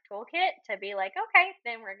that in our toolkit to be like, okay,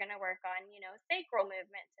 then we're going to work on, sacral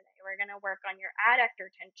movement today. We're going to work on your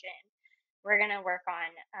adductor tension. We're going to work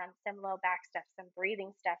on some low back stuff, some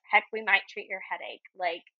breathing stuff. Heck, we might treat your headache.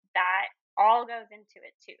 Like, that all goes into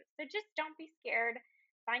it too. So just don't be scared.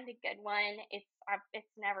 Find a good one. It's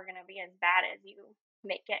never going to be as bad as you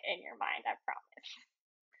make it in your mind, I promise.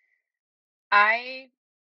 I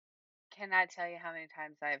cannot tell you how many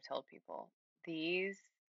times I have told people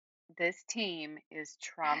this team is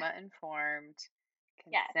trauma informed,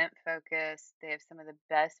 Yes. consent focused. They have some of the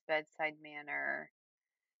best bedside manner,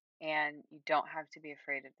 and you don't have to be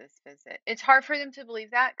afraid of this visit. It's hard for them to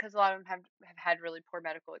believe that because a lot of them have had really poor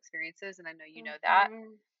medical experiences, and I know you know that.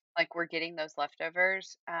 Like, we're getting those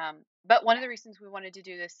leftovers. But one of the reasons we wanted to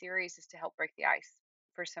do this series is to help break the ice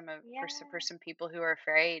for some people who are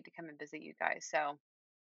afraid to come and visit you guys. So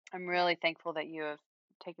I'm really thankful that you have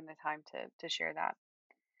taken the time to share that.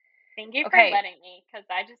 Thank you for letting me, because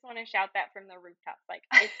I just want to shout that from the rooftops. Like,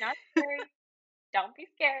 it's not scary. Don't be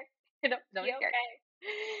scared. It'll be okay.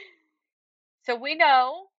 So we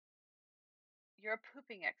know you're a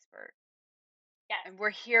pooping expert. Yes. And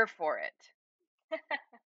we're here for it.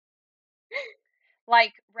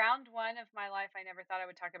 Like, round one of my life, I never thought I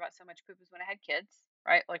would talk about so much poop as when I had kids,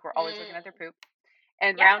 right? Like, we're always looking at their poop.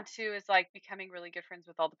 And round two is like becoming really good friends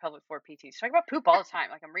with all the pelvic floor PTs. Talk about poop all the time.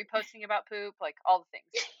 Like, I'm reposting about poop, like all the things.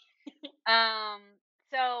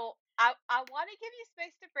 So I want to give you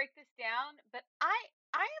space to break this down, but I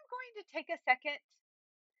am going to take a second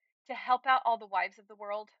to help out all the wives of the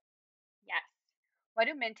world. Yes. Why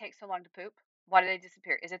do men take so long to poop? Why do they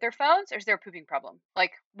disappear? Is it their phones or is there a pooping problem?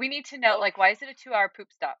 Like, we need to know, like, why is it a 2-hour poop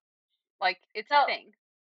stop? Like, it's a thing.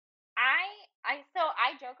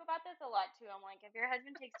 I joke about this a lot too. I'm like, if your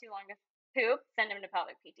husband takes too long to poop, send him to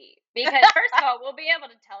pelvic PT. Because first of all, we'll be able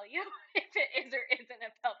to tell you if it is or isn't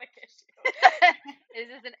a pelvic issue. Is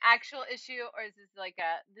this an actual issue, or is this like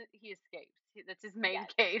he escapes? That's his main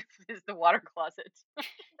cave, is the water closet.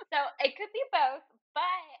 So it could be both,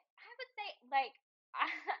 but I would say, like,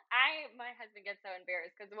 my husband gets so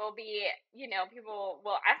embarrassed because we'll be, people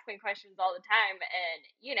will ask me questions all the time, and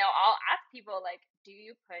I'll ask people, like, do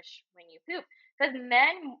you push when you poop? Because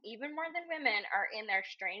men, even more than women, are in there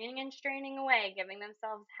straining and straining away, giving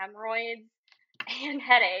themselves hemorrhoids and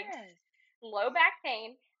headaches, low back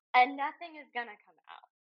pain, and nothing is gonna come out.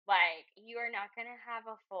 Like, you are not going to have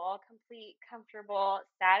a full, complete, comfortable,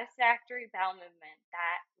 satisfactory bowel movement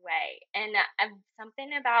that way. And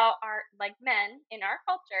something about our, like, men in our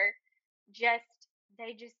culture,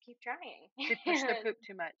 they just keep trying. They push their poop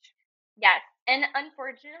too much. Yes. And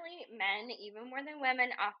unfortunately, men, even more than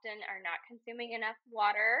women, often are not consuming enough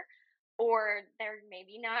water, or they're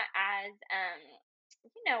maybe not as,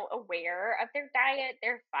 aware of their diet,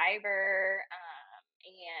 their fiber,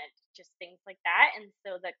 and just things like that. And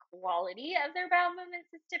so the quality of their bowel movements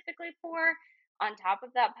is typically poor. On top of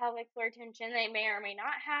that pelvic floor tension, they may or may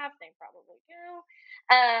not have, they probably do.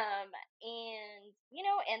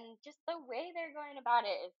 And just the way they're going about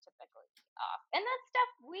it is typically off. And that's stuff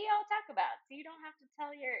we all talk about. So you don't have to tell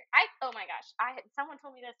oh my gosh, someone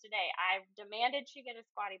told me this today. I demanded she get a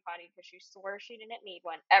squatty potty because she swore she didn't need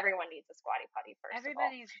one. Everyone needs a squatty potty, first of all.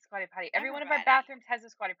 Everybody needs a squatty potty. Every one of our Everybody. bathrooms has a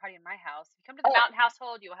squatty potty in my house. If you come to the Oh, mountain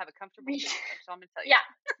household, you will have a comfortable sleep. That's all I'm gonna tell you. yeah.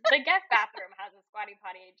 The guest bathroom has a squatty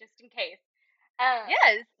potty just in case.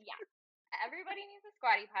 Yes. Yeah. Everybody needs a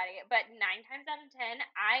squatty potty, but 9 times out of 10,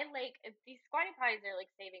 these squatty potties are like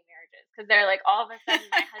saving marriages because they're like all of a sudden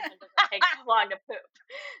my husband doesn't take so long to poop.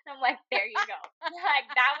 And I'm like, there you go. Like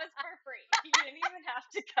that was for free. He didn't even have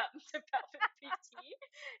to come to pelvic PT.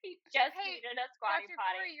 He just Hey, needed a squatty Dr.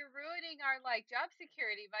 potty. Corey, you're ruining our job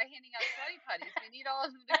security by handing out squatty potties. We need all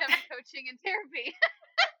of them to come to coaching and therapy.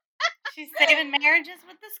 She's saving marriages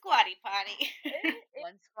with the squatty potty.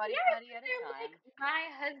 One squatty Yeah, potty at a they're time. like, my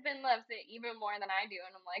husband loves it even more than I do.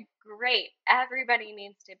 And I'm like, great. Everybody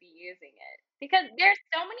needs to be using it. Because there's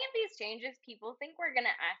so many of these changes, people think we're going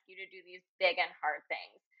to ask you to do these big and hard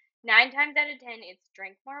things. 9 times out of 10, it's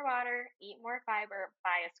drink more water, eat more fiber,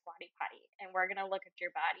 buy a squatty potty. And we're going to look at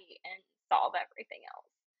your body and solve everything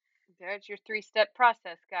else. There's your 3-step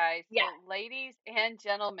process, guys. Yeah. So, ladies and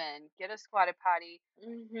gentlemen, get a squatty potty.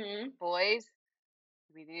 Mm-hmm. Boys,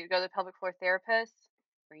 we need to go to the pelvic floor therapist,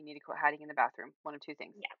 or you need to quit hiding in the bathroom. One of two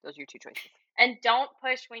things. Yeah. Those are your two choices. And don't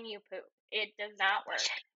push when you poop. It does not work.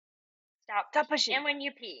 Stop pushing. And when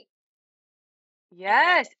you pee.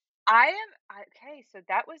 Yes. Okay, so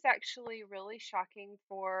that was actually really shocking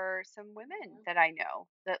for some women that I know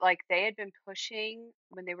that they had been pushing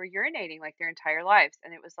when they were urinating their entire lives,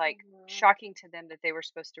 and it was shocking to them that they were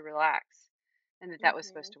supposed to relax and that was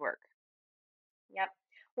supposed to work. Yep.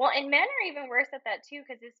 Well, and men are even worse at that too,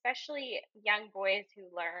 because especially young boys who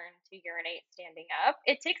learn to urinate standing up,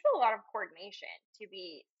 it takes a lot of coordination to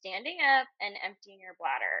be standing up and emptying your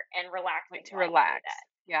bladder and relaxing. To while you do relax. that.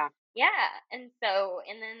 Yeah. Yeah. And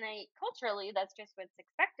then culturally, that's just what's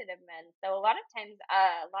expected of men. So a lot of times,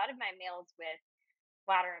 a lot of my males with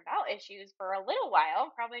bladder and bowel issues for a little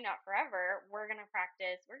while, probably not forever, we're going to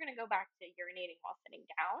go back to urinating while sitting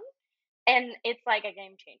down. And it's like a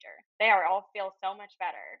game changer. They all feel so much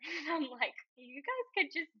better. I'm like, you guys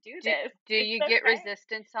could just do this. Do you get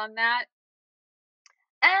resistance on that?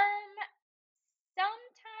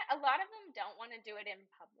 Sometimes a lot of them don't want to do it in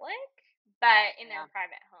public, but in their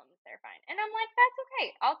private homes, they're fine. And I'm like, that's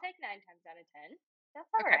okay. I'll take 9 times out of 10.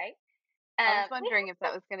 That's all right. I was wondering if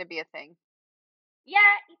that was going to be a thing.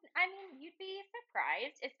 Yeah, I mean, you'd be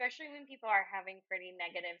surprised, especially when people are having pretty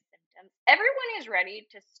negative symptoms. Everyone is ready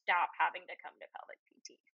to stop having to come to pelvic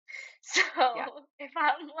PT. So if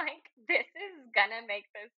I'm like, this is gonna make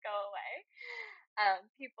this go away,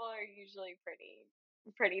 people are usually pretty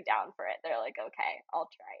down for it. They're like, okay,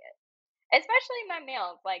 I'll try it. Especially my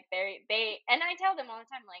males, and I tell them all the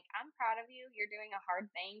time, like, I'm proud of you. You're doing a hard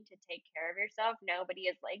thing to take care of yourself. Nobody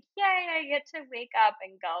is like, yay, I get to wake up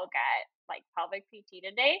and go get pelvic PT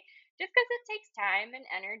today. Just because it takes time and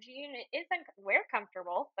energy, and it isn't. We're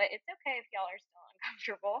comfortable, but it's okay if y'all are still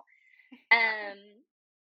uncomfortable. And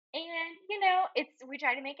we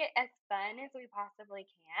try to make it as fun as we possibly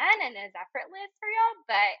can and as effortless for y'all,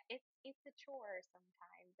 but it's a chore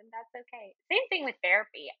sometimes, and that's okay. Same thing with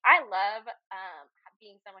therapy. I love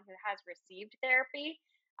being someone who has received therapy.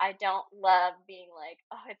 I don't love being like,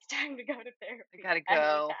 oh, it's time to go to therapy. I gotta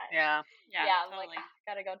go. Anytime. Yeah. I'm Totally. like, I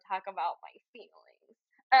gotta go talk about my feelings.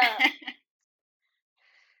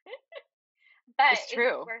 But it's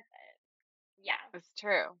true. Worth it. Yeah. It's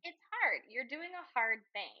true. It's hard. You're doing a hard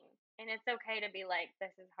thing. And it's okay to be like,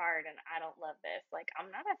 this is hard and I don't love this. Like, I'm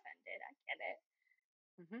not offended. I get it.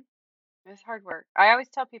 It's hard work. I always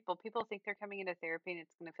tell people think they're coming into therapy and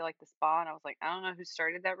it's going to feel like the spa. And I was like, I don't know who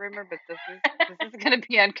started that rumor, but this is going to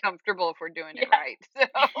be uncomfortable if we're doing it right. So,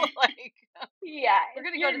 yeah, we're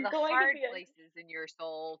going to go to the hard places in your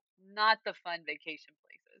soul, not the fun vacation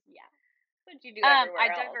places. Yeah. What you do everywhere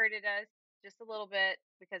I else. diverted us just a little bit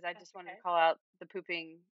because I just wanted to call out the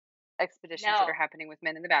pooping expeditions that are happening with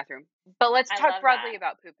men in the bathroom. But let's talk broadly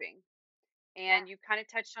about pooping. And you kind of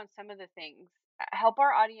touched on some of the things. Help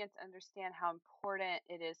our audience understand how important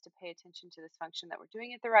it is to pay attention to this function, that we're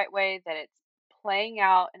doing it the right way, that it's playing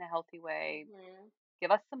out in a healthy way. Give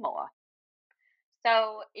us some more.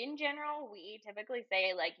 So, in general, we typically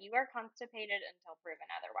say, like, you are constipated until proven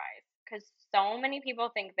otherwise. Because so many people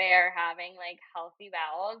think they're having, like, healthy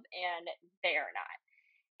bowels, and they are not.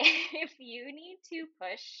 If you need to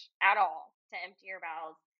push at all to empty your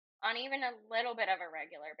bowels on even a little bit of a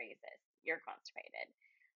regular basis, you're constipated.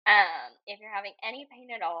 If you're having any pain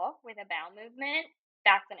at all with a bowel movement,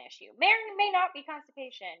 that's an issue. May or may not be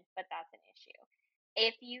constipation, but that's an issue.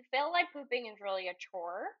 If you feel like pooping is really a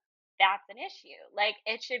chore, that's an issue. Like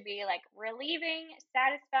it should be like relieving,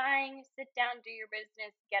 satisfying, sit down, do your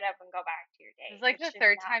business, get up and go back to your This is day. like It the should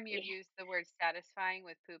third not time you've be. used the word satisfying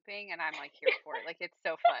with pooping, and I'm like here for it. Like it's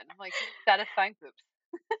so fun. Like satisfying poops.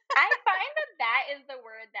 I find that that is the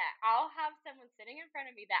word that I'll have someone sitting in front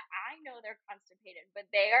of me that I know they're constipated, but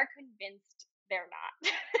they are convinced they're not.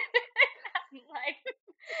 I'm like,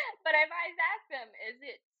 but if I ask them, is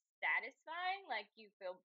it satisfying? Like you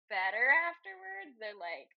feel better afterwards? They're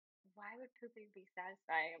like, why would pooping be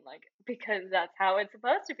satisfying? I'm like, because that's how it's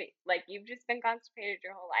supposed to be. Like you've just been constipated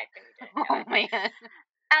your whole life and you didn't know Oh it. man.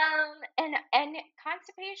 And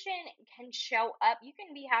constipation can show up. You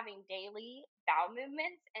can be having daily bowel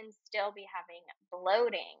movements and still be having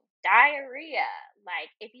bloating, diarrhea.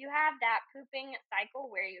 Like if you have that pooping cycle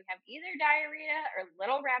where you have either diarrhea or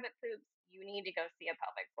little rabbit poops, you need to go see a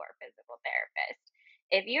pelvic floor physical therapist.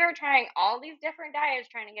 If you are trying all these different diets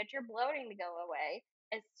trying to get your bloating to go away,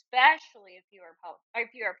 especially if you are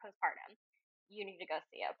postpartum, you need to go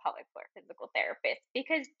see a pelvic floor physical therapist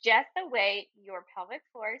because just the way your pelvic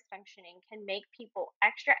floor is functioning can make people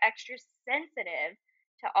extra, extra sensitive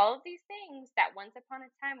to all of these things that once upon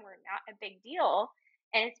a time were not a big deal.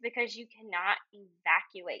 And it's because you cannot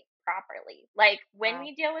evacuate properly. Like when Wow.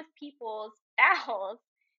 we deal with people's bowels,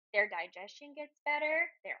 their digestion gets better,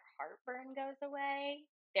 their heartburn goes away,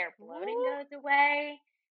 their bloating Woo. goes away,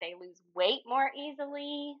 they lose weight more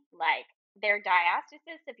easily. Like their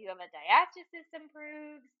diastasis, if you have a diastasis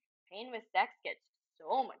improves, pain with sex gets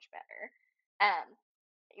so much better. Um,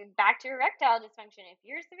 Back to erectile dysfunction. If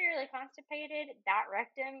you're severely constipated, that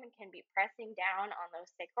rectum can be pressing down on those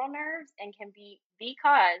sacral nerves and can be the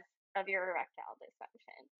cause of your erectile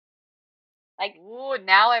dysfunction. Like, Ooh,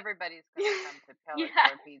 now everybody's gonna come to pelvic yeah,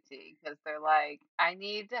 floor PT because they're like, I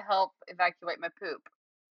need to help evacuate my poop.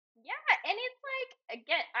 yeah, and it's like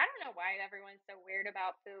again, I don't know why everyone's so weird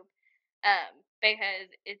about poop. Because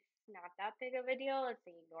it's not that big of a deal. It's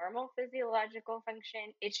a normal physiological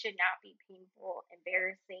function. It should not be painful,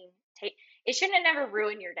 embarrassing. It shouldn't never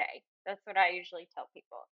ruin your day. That's what I usually tell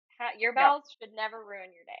people. Your Yep. bowels should never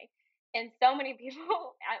ruin your day. And so many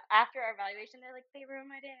people after our evaluation, they're like, they ruin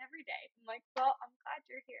my day every day. I'm like, well, I'm glad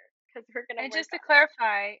you're here because we're gonna And work just to on it.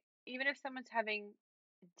 clarify, even if someone's having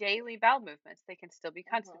daily bowel movements, they can still be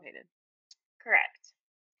Hmm. constipated. Correct.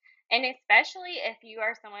 And especially if you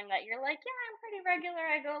are someone that you're like, yeah, I'm pretty regular.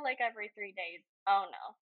 I go like every 3 days. Oh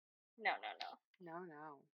no, no, no, no. No,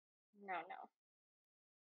 no. No, no.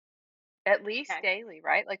 At least Yeah. daily,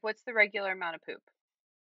 right? Like, what's the regular amount of poop?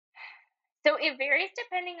 So it varies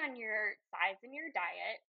depending on your size and your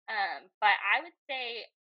diet. But I would say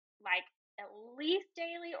like at least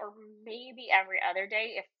daily or maybe every other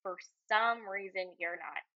day if for some reason you're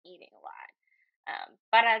not eating a lot.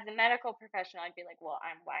 But as a medical professional, I'd be like, well,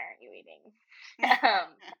 why aren't you eating?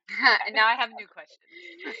 um, And now I have new questions.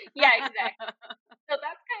 yeah, exactly. So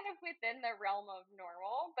that's kind of within the realm of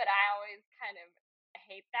normal, but I always kind of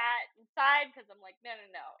hate that inside because I'm like, no, no,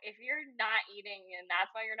 no. If you're not eating and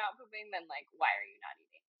that's why you're not pooping, then like, why are you not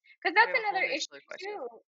eating? Because I that's have a whole another new slew issue of questions.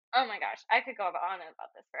 too. Oh my gosh, I could go on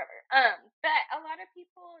about this forever. But a lot of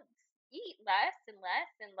people eat less and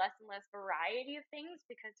less variety of things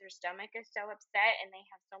because their stomach is so upset and they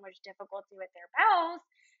have so much difficulty with their bowels.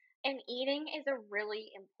 And eating is a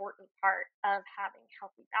really important part of having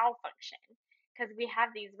healthy bowel function because we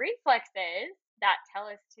have these reflexes that tell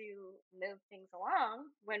us to move things along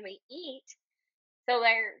when we eat. So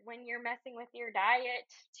when you're messing with your diet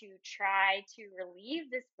to try to relieve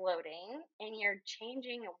this bloating and you're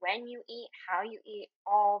changing when you eat, how you eat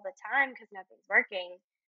all the time because nothing's working,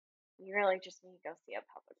 you really just need to go see a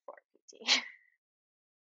pelvic floor PT.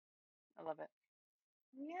 I love it.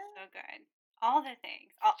 Yeah. So good. All the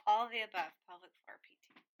things, all the above, pelvic floor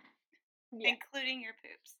PT, Yeah. including your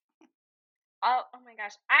poops. Oh my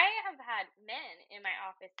gosh. I have had men in my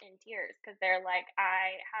office in tears because they're like,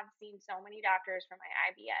 I have seen so many doctors for my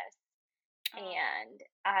IBS Oh, and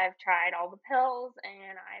I've tried all the pills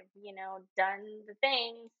and I've, done the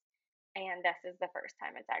things. And this is the first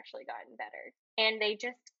time it's actually gotten better. And they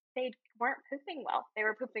weren't pooping well. They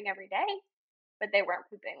were pooping every day, but they weren't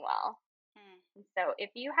pooping well. hmm. And so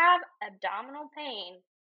if you have abdominal pain,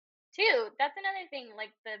 too, that's another thing.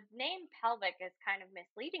 Like the name pelvic is kind of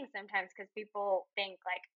misleading sometimes because people think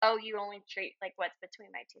like, oh, you only treat like what's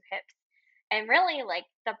between my two hips. And really, like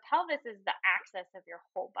the pelvis is the axis of your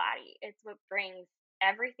whole body. It's what brings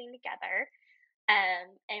everything together.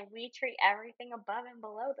 And we treat everything above and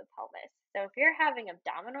below the pelvis. So if you're having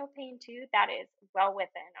abdominal pain too, that is well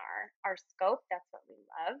within our scope. That's what we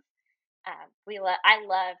love. I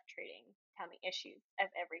love treating tummy issues of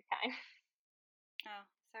every kind. Oh,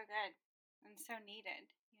 so good and so needed,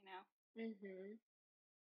 you know. hmm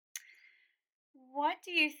What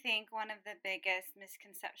do you think one of the biggest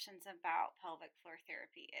misconceptions about pelvic floor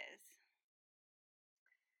therapy is?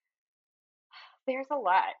 There's a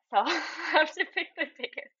lot, so I have to pick the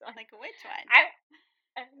biggest one. Like which one? I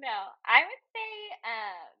no, I would say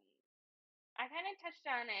I kind of touched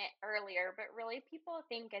on it earlier, but really people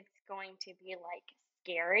think it's going to be like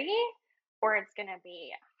scary or it's going to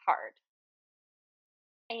be hard.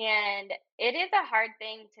 And it is a hard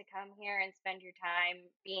thing to come here and spend your time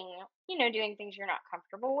being, doing things you're not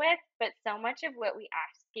comfortable with. But so much of what we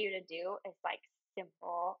ask you to do is like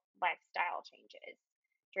simple lifestyle changes.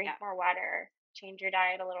 Drink Yeah. more water, change your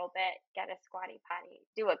diet a little bit, get a squatty potty,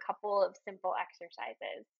 do a couple of simple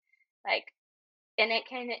exercises. Like, and it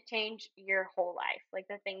can change your whole life. Like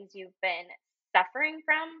the things you've been suffering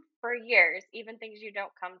from for years, even things you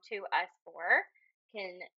don't come to us for,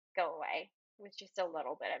 can go away with just a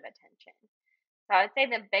little bit of attention. So I would say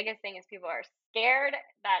the biggest thing is people are scared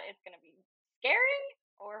that it's going to be scary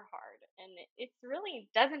or hard. And it's really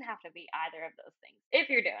doesn't have to be either of those things if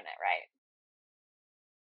you're doing it right.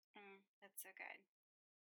 That's so good.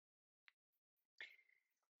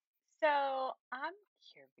 So I'm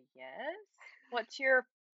curious, what's your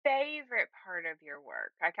favorite part of your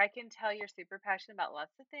work? Like I can tell you're super passionate about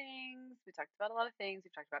lots of things. We talked about a lot of things. We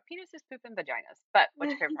talked about penises, poop, and vaginas. But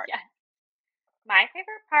what's your favorite part? Yeah. My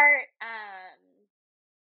favorite part, that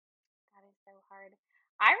is so hard.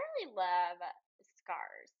 I really love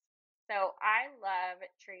scars. So I love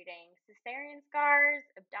treating cesarean scars,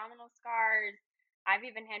 abdominal scars. I've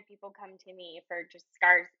even had people come to me for just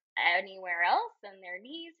scars anywhere else in their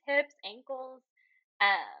knees, hips, ankles.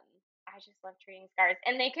 Um, I just love treating scars,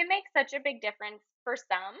 and they can make such a big difference for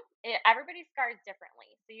some. Everybody's scars differently,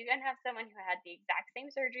 so you can have someone who had the exact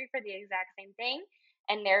same surgery for the exact same thing,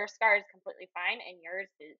 and their scar is completely fine, and yours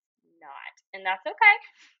is not, and that's okay.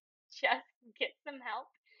 Just get some help.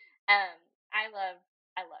 Um, I love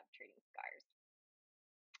treating scars.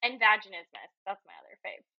 And vaginismus, that's my other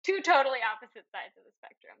fave. Two totally opposite sides of the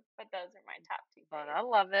spectrum, but those are my top two But faves. I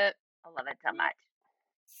love it. I love it so Yeah. much.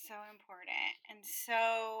 So important and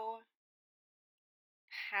so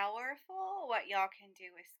powerful what y'all can do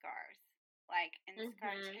with scars, like in scar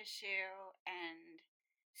Mhm. tissue, and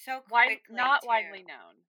so quickly Not too. widely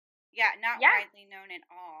known. Yeah, not Yeah. widely known at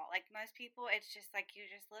all. Like most people, it's just like you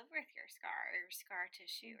just live with your scar, or your scar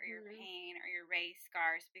tissue, or your Mhm. pain, or your raised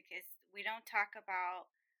scars because we don't talk about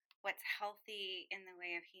what's healthy in the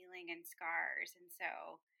way of healing and scars. And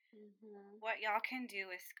so, Mhm. what y'all can do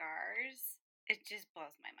with scars, it just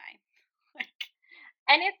blows my mind. Like,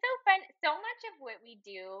 And it's so fun. So much of what we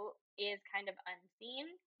do is kind of unseen,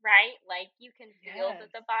 right? Like you can feel Yes.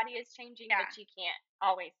 that the body is changing, yeah, but you can't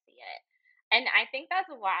always see it. And I think that's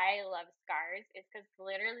why I love scars is because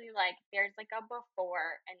literally like there's like a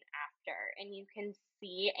before and after, and you can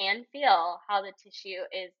see and feel how the tissue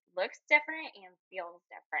is looks different and feels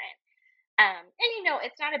different. And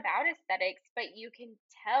it's not about aesthetics, but you can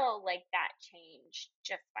tell like that change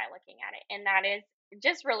just by looking at it. And that is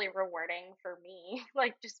just really rewarding for me,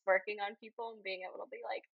 like just working on people and being able to be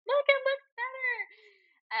like, look, it looks better.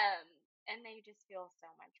 Um, and they just feel so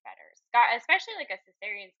much better. Scar, especially like a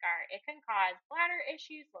cesarean scar, it can cause bladder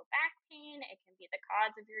issues, low back pain. It can be the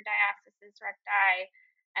cause of your diastasis recti.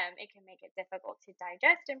 It can make it difficult to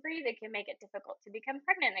digest and breathe. It can make it difficult to become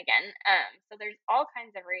pregnant again. So there's all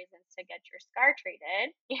kinds of reasons to get your scar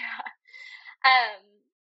treated. Yeah. Um,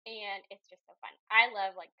 and it's just so fun. I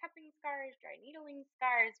love like cupping scars, dry needling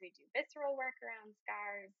scars. We do visceral work around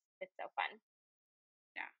scars. It's so fun.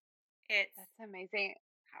 yeah, it's That's amazing.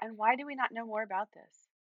 And powerful. why do we not know more about this?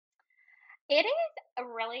 It is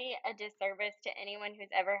really a disservice to anyone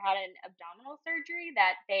who's ever had an abdominal surgery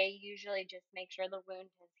that they usually just make sure the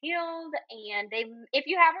wound has healed. And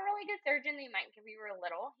if you have a really good surgeon, they might give you a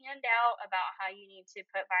little handout about how you need to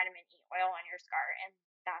put vitamin E oil on your scar, and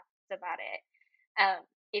that's about it.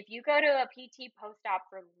 If you go to a PT post op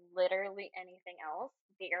for literally anything else,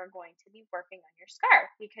 they are going to be working on your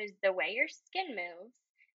scar because the way your skin moves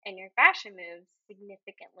and your fascia moves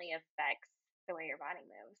significantly affects the way your body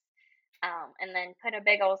moves. and then put a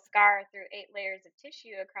big old scar through 8 layers of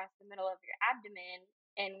tissue across the middle of your abdomen,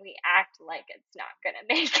 and we act like it's not gonna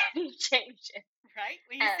make any changes. Right?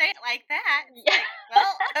 When you Um, say it like that, it's yeah. like,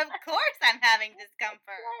 well, of course I'm having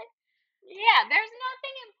discomfort. Like, yeah, there's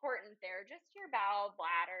nothing important there. Just your bowel,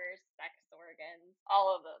 bladder, sex organs,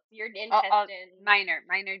 all of those. Your All intestines, minor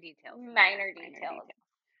details. minor Minor details. details.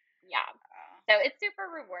 Yeah. Oh, So it's super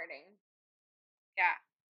rewarding. yeah,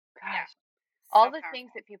 yeah. Gosh, all So the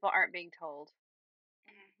things powerful. that people aren't being told.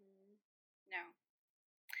 Mhm. Mhm. No.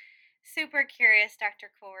 Super curious,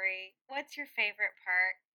 Dr. Corey. What's your favorite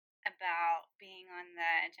part about being on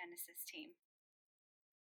the Genesis team?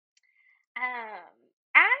 Um,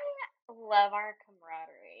 I love our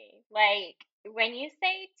camaraderie. Like when you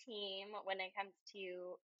say team, when it comes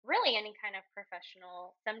to really any kind of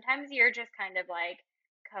professional, sometimes you're just kind of like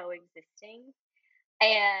coexisting.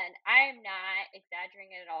 And I am not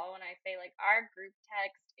exaggerating at all when I say like our group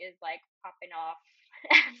text is like popping off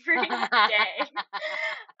every day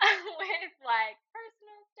with like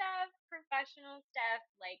personal stuff, professional stuff.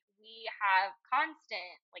 Like we have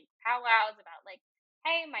constant like powwows about like,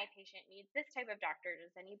 hey, my patient needs this type of doctor.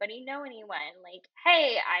 Does anybody know anyone? Like,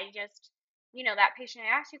 hey, I just that patient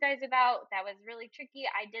I asked you guys about that was really tricky.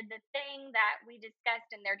 I did the thing that we discussed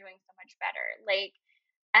and they're doing so much better. Like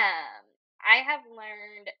um, I have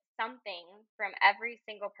learned something from every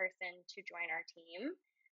single person to join our team,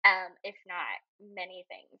 if not many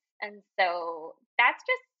things. And so that's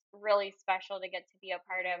just really special to get to be a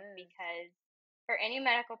part of Yes. because for any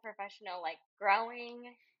medical professional, like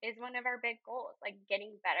growing is one of our big goals. Like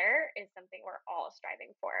getting better is something we're all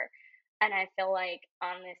striving for. And I feel like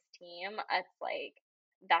on this team, it's like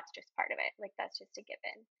that's just part of it. Like that's just a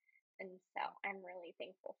given. And so I'm really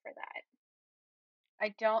thankful for that.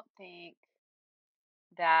 I don't think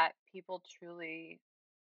that people truly.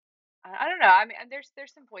 I don't know. I mean, there's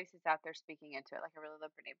some voices out there speaking into it. Like I really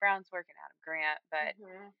love Brene Brown's work and Adam Grant, but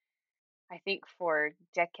Hmm. I think for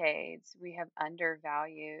decades we have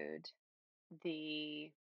undervalued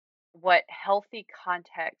the what healthy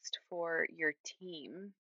context for your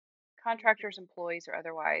team, contractors, Mhm. employees, or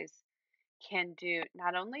otherwise, can do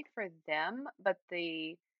not only for them, but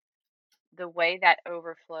the way that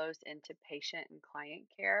overflows into patient and client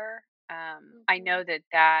care. I Mhm. know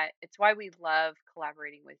that it's why we love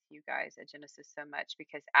collaborating with you guys at Genesis so much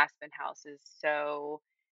because Aspen House is so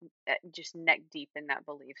just neck deep in that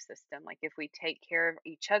belief system. Like if we take care of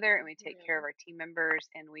each other and we take care of Mhm. our team members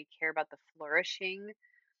and we care about the flourishing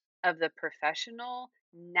of the professional,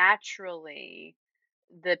 naturally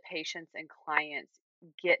the patients and clients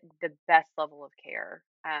get the best level of care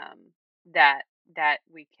that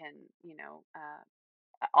we can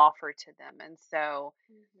offer to them. And so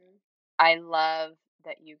Mhm. I love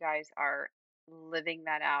that you guys are living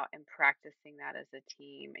that out and practicing that as a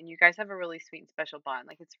team. And you guys have a really sweet and special bond.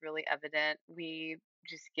 Like it's really evident. We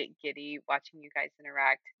just get giddy watching you guys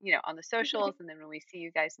interact, on the socials and then when we see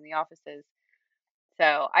you guys in the offices.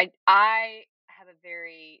 So I have a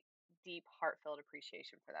very deep, heartfelt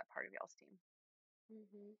appreciation for that part of y'all's team.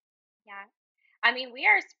 Mhm. Yeah. I mean, we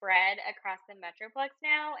are spread across the Metroplex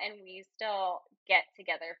now, and we still get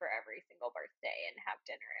together for every single birthday and have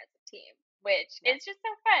dinner as a team, which Yeah, is just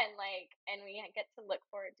so fun. Like, and we get to look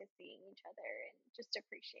forward to seeing each other and just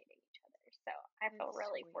appreciating each other. So I feel it's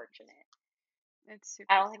really sweet. fortunate. It's I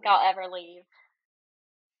super don't think sweet. I'll ever leave.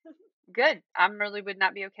 Good. I'm really would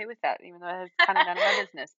not be okay with that, even though it's kind of none of my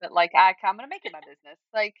business. But like, I'm gonna make it my business.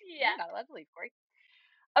 Like, you're Yeah. not allowed to leave, Corey.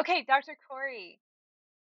 Okay, Dr. Corey,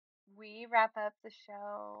 we wrap up the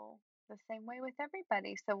show the same way with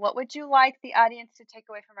everybody. So, what would you like the audience to take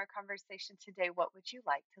away from our conversation today? What would you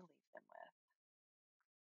like to leave them with?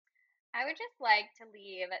 I would just like to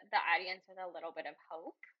leave the audience with a little bit of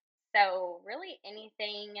hope. So, really,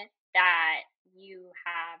 anything that you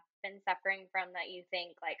have been suffering from that you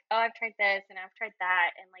think, like, oh, I've tried this and I've tried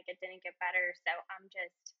that, and like it didn't get better. So, I'm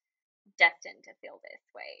just destined to feel this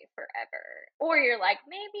way forever. Or you're like,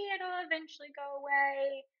 maybe it'll eventually go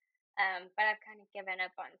away. But I've kind of given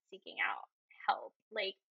up on seeking out help.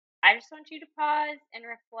 Like, I just want you to pause and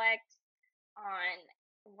reflect on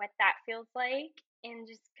what that feels like and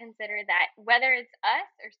just consider that whether it's us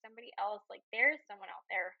or somebody else, like there is someone out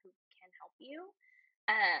there who can help you.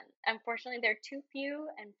 Unfortunately, they're too few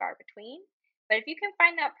and far between. But if you can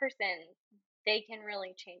find that person, they can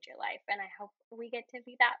really change your life. And I hope we get to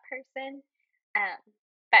be that person. Um,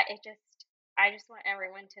 but I just want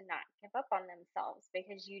everyone to not give up on themselves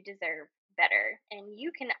because you deserve better. And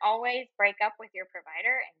you can always break up with your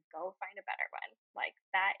provider and go find a better one. Like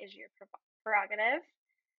that is your prerogative.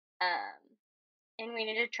 Um, And we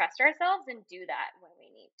need to trust ourselves and do that when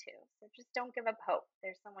we need to. So just don't give up hope.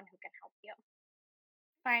 There's someone who can help you.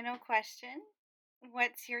 Final question.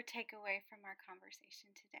 What's your takeaway from our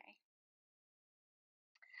conversation today?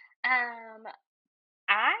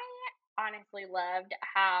 I honestly loved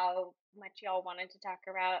how much y'all wanted to talk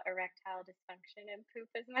about erectile dysfunction and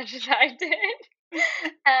poop as much as I did.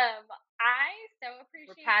 I so We're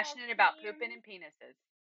appreciate y'all's passionate about team. pooping and penises.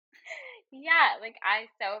 Yeah, like I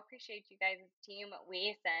so appreciate you guys' team.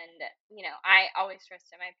 We send, I always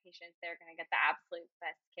trust in my patients they're gonna get the absolute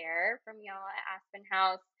best care from y'all at Aspen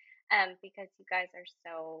House. Because you guys are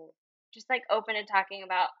so just like open to talking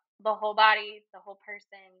about the whole body, the whole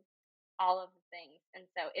person, all of the things. And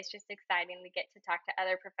so it's just exciting to get to talk to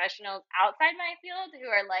other professionals outside my field who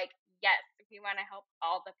are like, yes, we want to help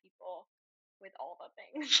all the people with all the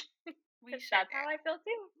things. We 'Cause sure that's how do. I feel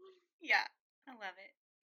too. Yeah, I love it.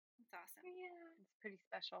 It's awesome. Yeah, It's pretty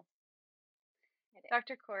special. it is.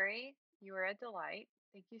 Dr. Corey, you are a delight.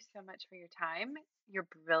 Thank you so much for your time. You're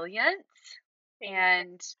brilliant. Thank you.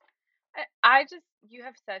 And I just, you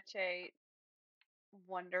have such a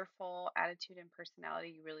wonderful attitude and personality.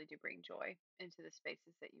 You really do bring joy into the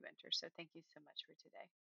spaces that you enter. So thank you so much for today.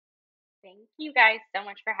 Thank you guys so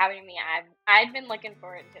much for having me. I'd been looking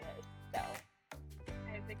forward to this, so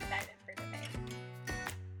I was excited for today.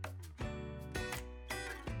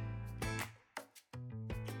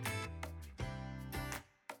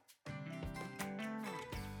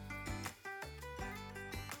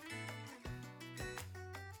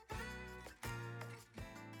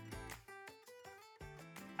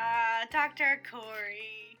 Dr.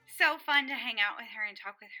 Corey. So fun to hang out with her and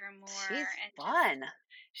talk with her more. She's and fun.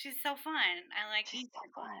 She's so fun. She's so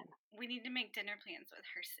fun. We need to make dinner plans with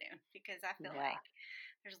her soon because I feel Yeah. like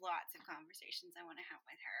there's lots of conversations I want to have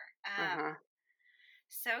with her.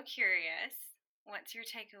 So curious. What's your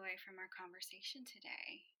takeaway from our conversation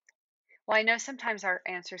today? Well, I know sometimes our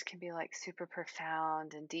answers can be like super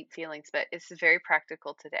profound and deep feelings, but it's very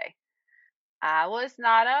practical today. I was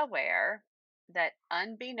not aware that,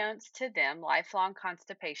 unbeknownst to them, lifelong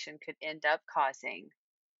constipation could end up causing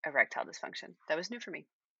erectile dysfunction. That was new for me.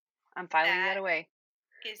 I'm filing that away.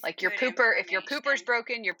 Is Like your good pooper, if your information. pooper's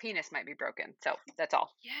broken, your penis might be broken. So that's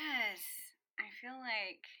all. Yes. I feel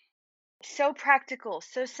like. So practical,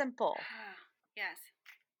 so simple. Yes.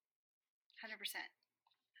 100%.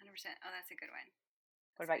 100%. Oh, that's a good one.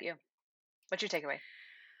 What about you? What's your takeaway?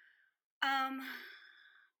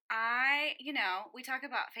 We talk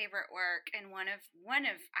about favorite work, and one of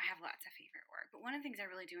I have lots of favorite work, but one of the things I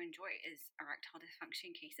really do enjoy is erectile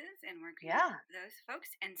dysfunction cases and working with those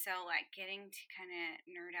folks. And so, like, getting to kind of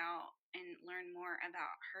nerd out and learn more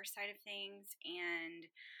about her side of things, and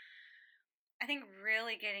I think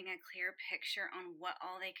really getting a clear picture on what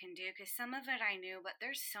all they can do, because some of it I knew, but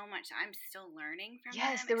there's so much I'm still learning from them.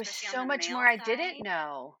 Yes, there was especially so on the much male more I side. didn't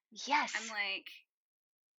know. Yes. I'm like,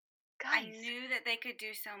 guys. I knew that they could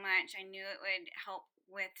do so much. I knew it would help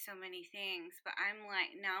with so many things, but I'm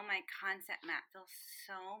like, now my concept map feels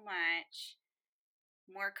so much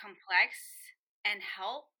more complex and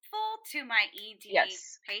helpful to my ED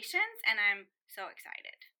patients, and I'm so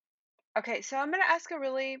excited. Okay, so I'm going to ask a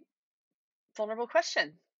really vulnerable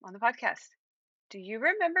question on the podcast. Do you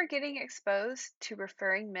remember getting exposed to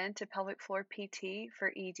referring men to pelvic floor PT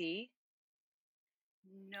for ED?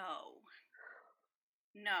 No.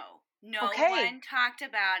 No one talked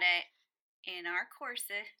about it in our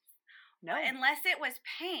courses. No. Unless it was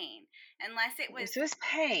pain. Unless it was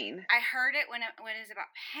pain. I heard it when it was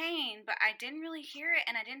about pain, but I didn't really hear it,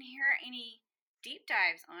 and I didn't hear any deep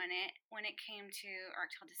dives on it when it came to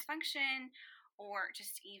erectile dysfunction or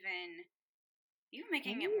just even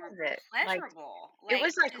making it more pleasurable. It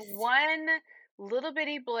was like one little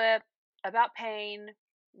bitty blip about pain,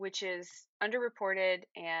 which is underreported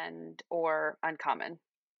and or uncommon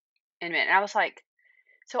in men. And I was like,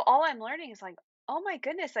 so all I'm learning is like, oh my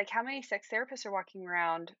goodness, like how many sex therapists are walking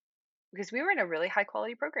around, because we were in a really high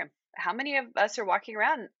quality program. How many of us are walking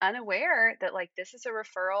around unaware that like this is a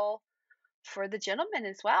referral for the gentleman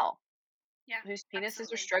as well? Yeah. Whose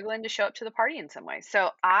penises are struggling to show up to the party in some way. So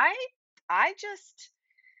I just,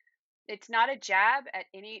 it's not a jab at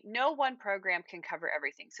no one program can cover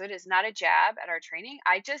everything. So it is not a jab at our training.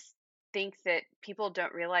 I just think that people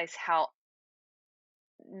don't realize how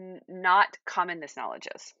not common this knowledge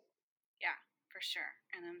is. Yeah, for sure.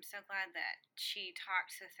 And I'm so glad that she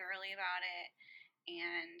talked so thoroughly about it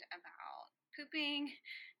and about pooping,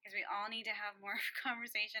 because we all need to have more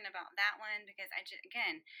conversation about that one, because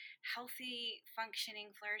again, healthy,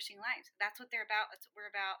 functioning, flourishing lives. That's what they're about. That's what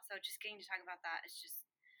we're about. So just getting to talk about that is just,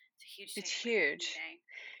 it's a huge. It's huge.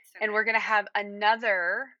 So and we're going to have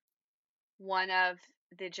another one of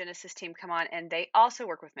the Genesis team come on, and they also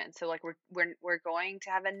work with men. So like we're going to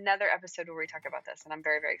have another episode where we talk about this, and I'm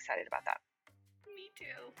very, very excited about that. Me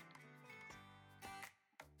too.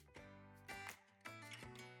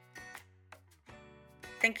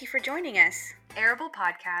 Thank you for joining us. Arable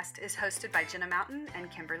Podcast is hosted by Jenna Mountain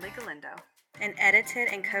and Kimberly Galindo. And edited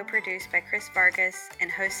and co-produced by Chris Vargas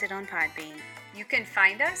and hosted on Podbean. You can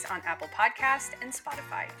find us on Apple Podcast and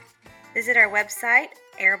Spotify. Visit our website,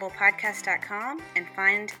 arablepodcast.com, and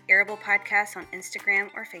find Arable Podcast on Instagram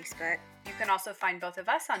or Facebook. You can also find both of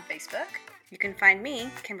us on Facebook. You can find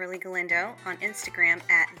me, Kimberly Galindo, on Instagram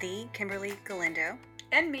at @TheKimberlyGalindo.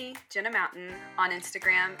 And me, Jenna Mountain, on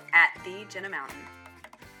Instagram at @TheJennaMountain.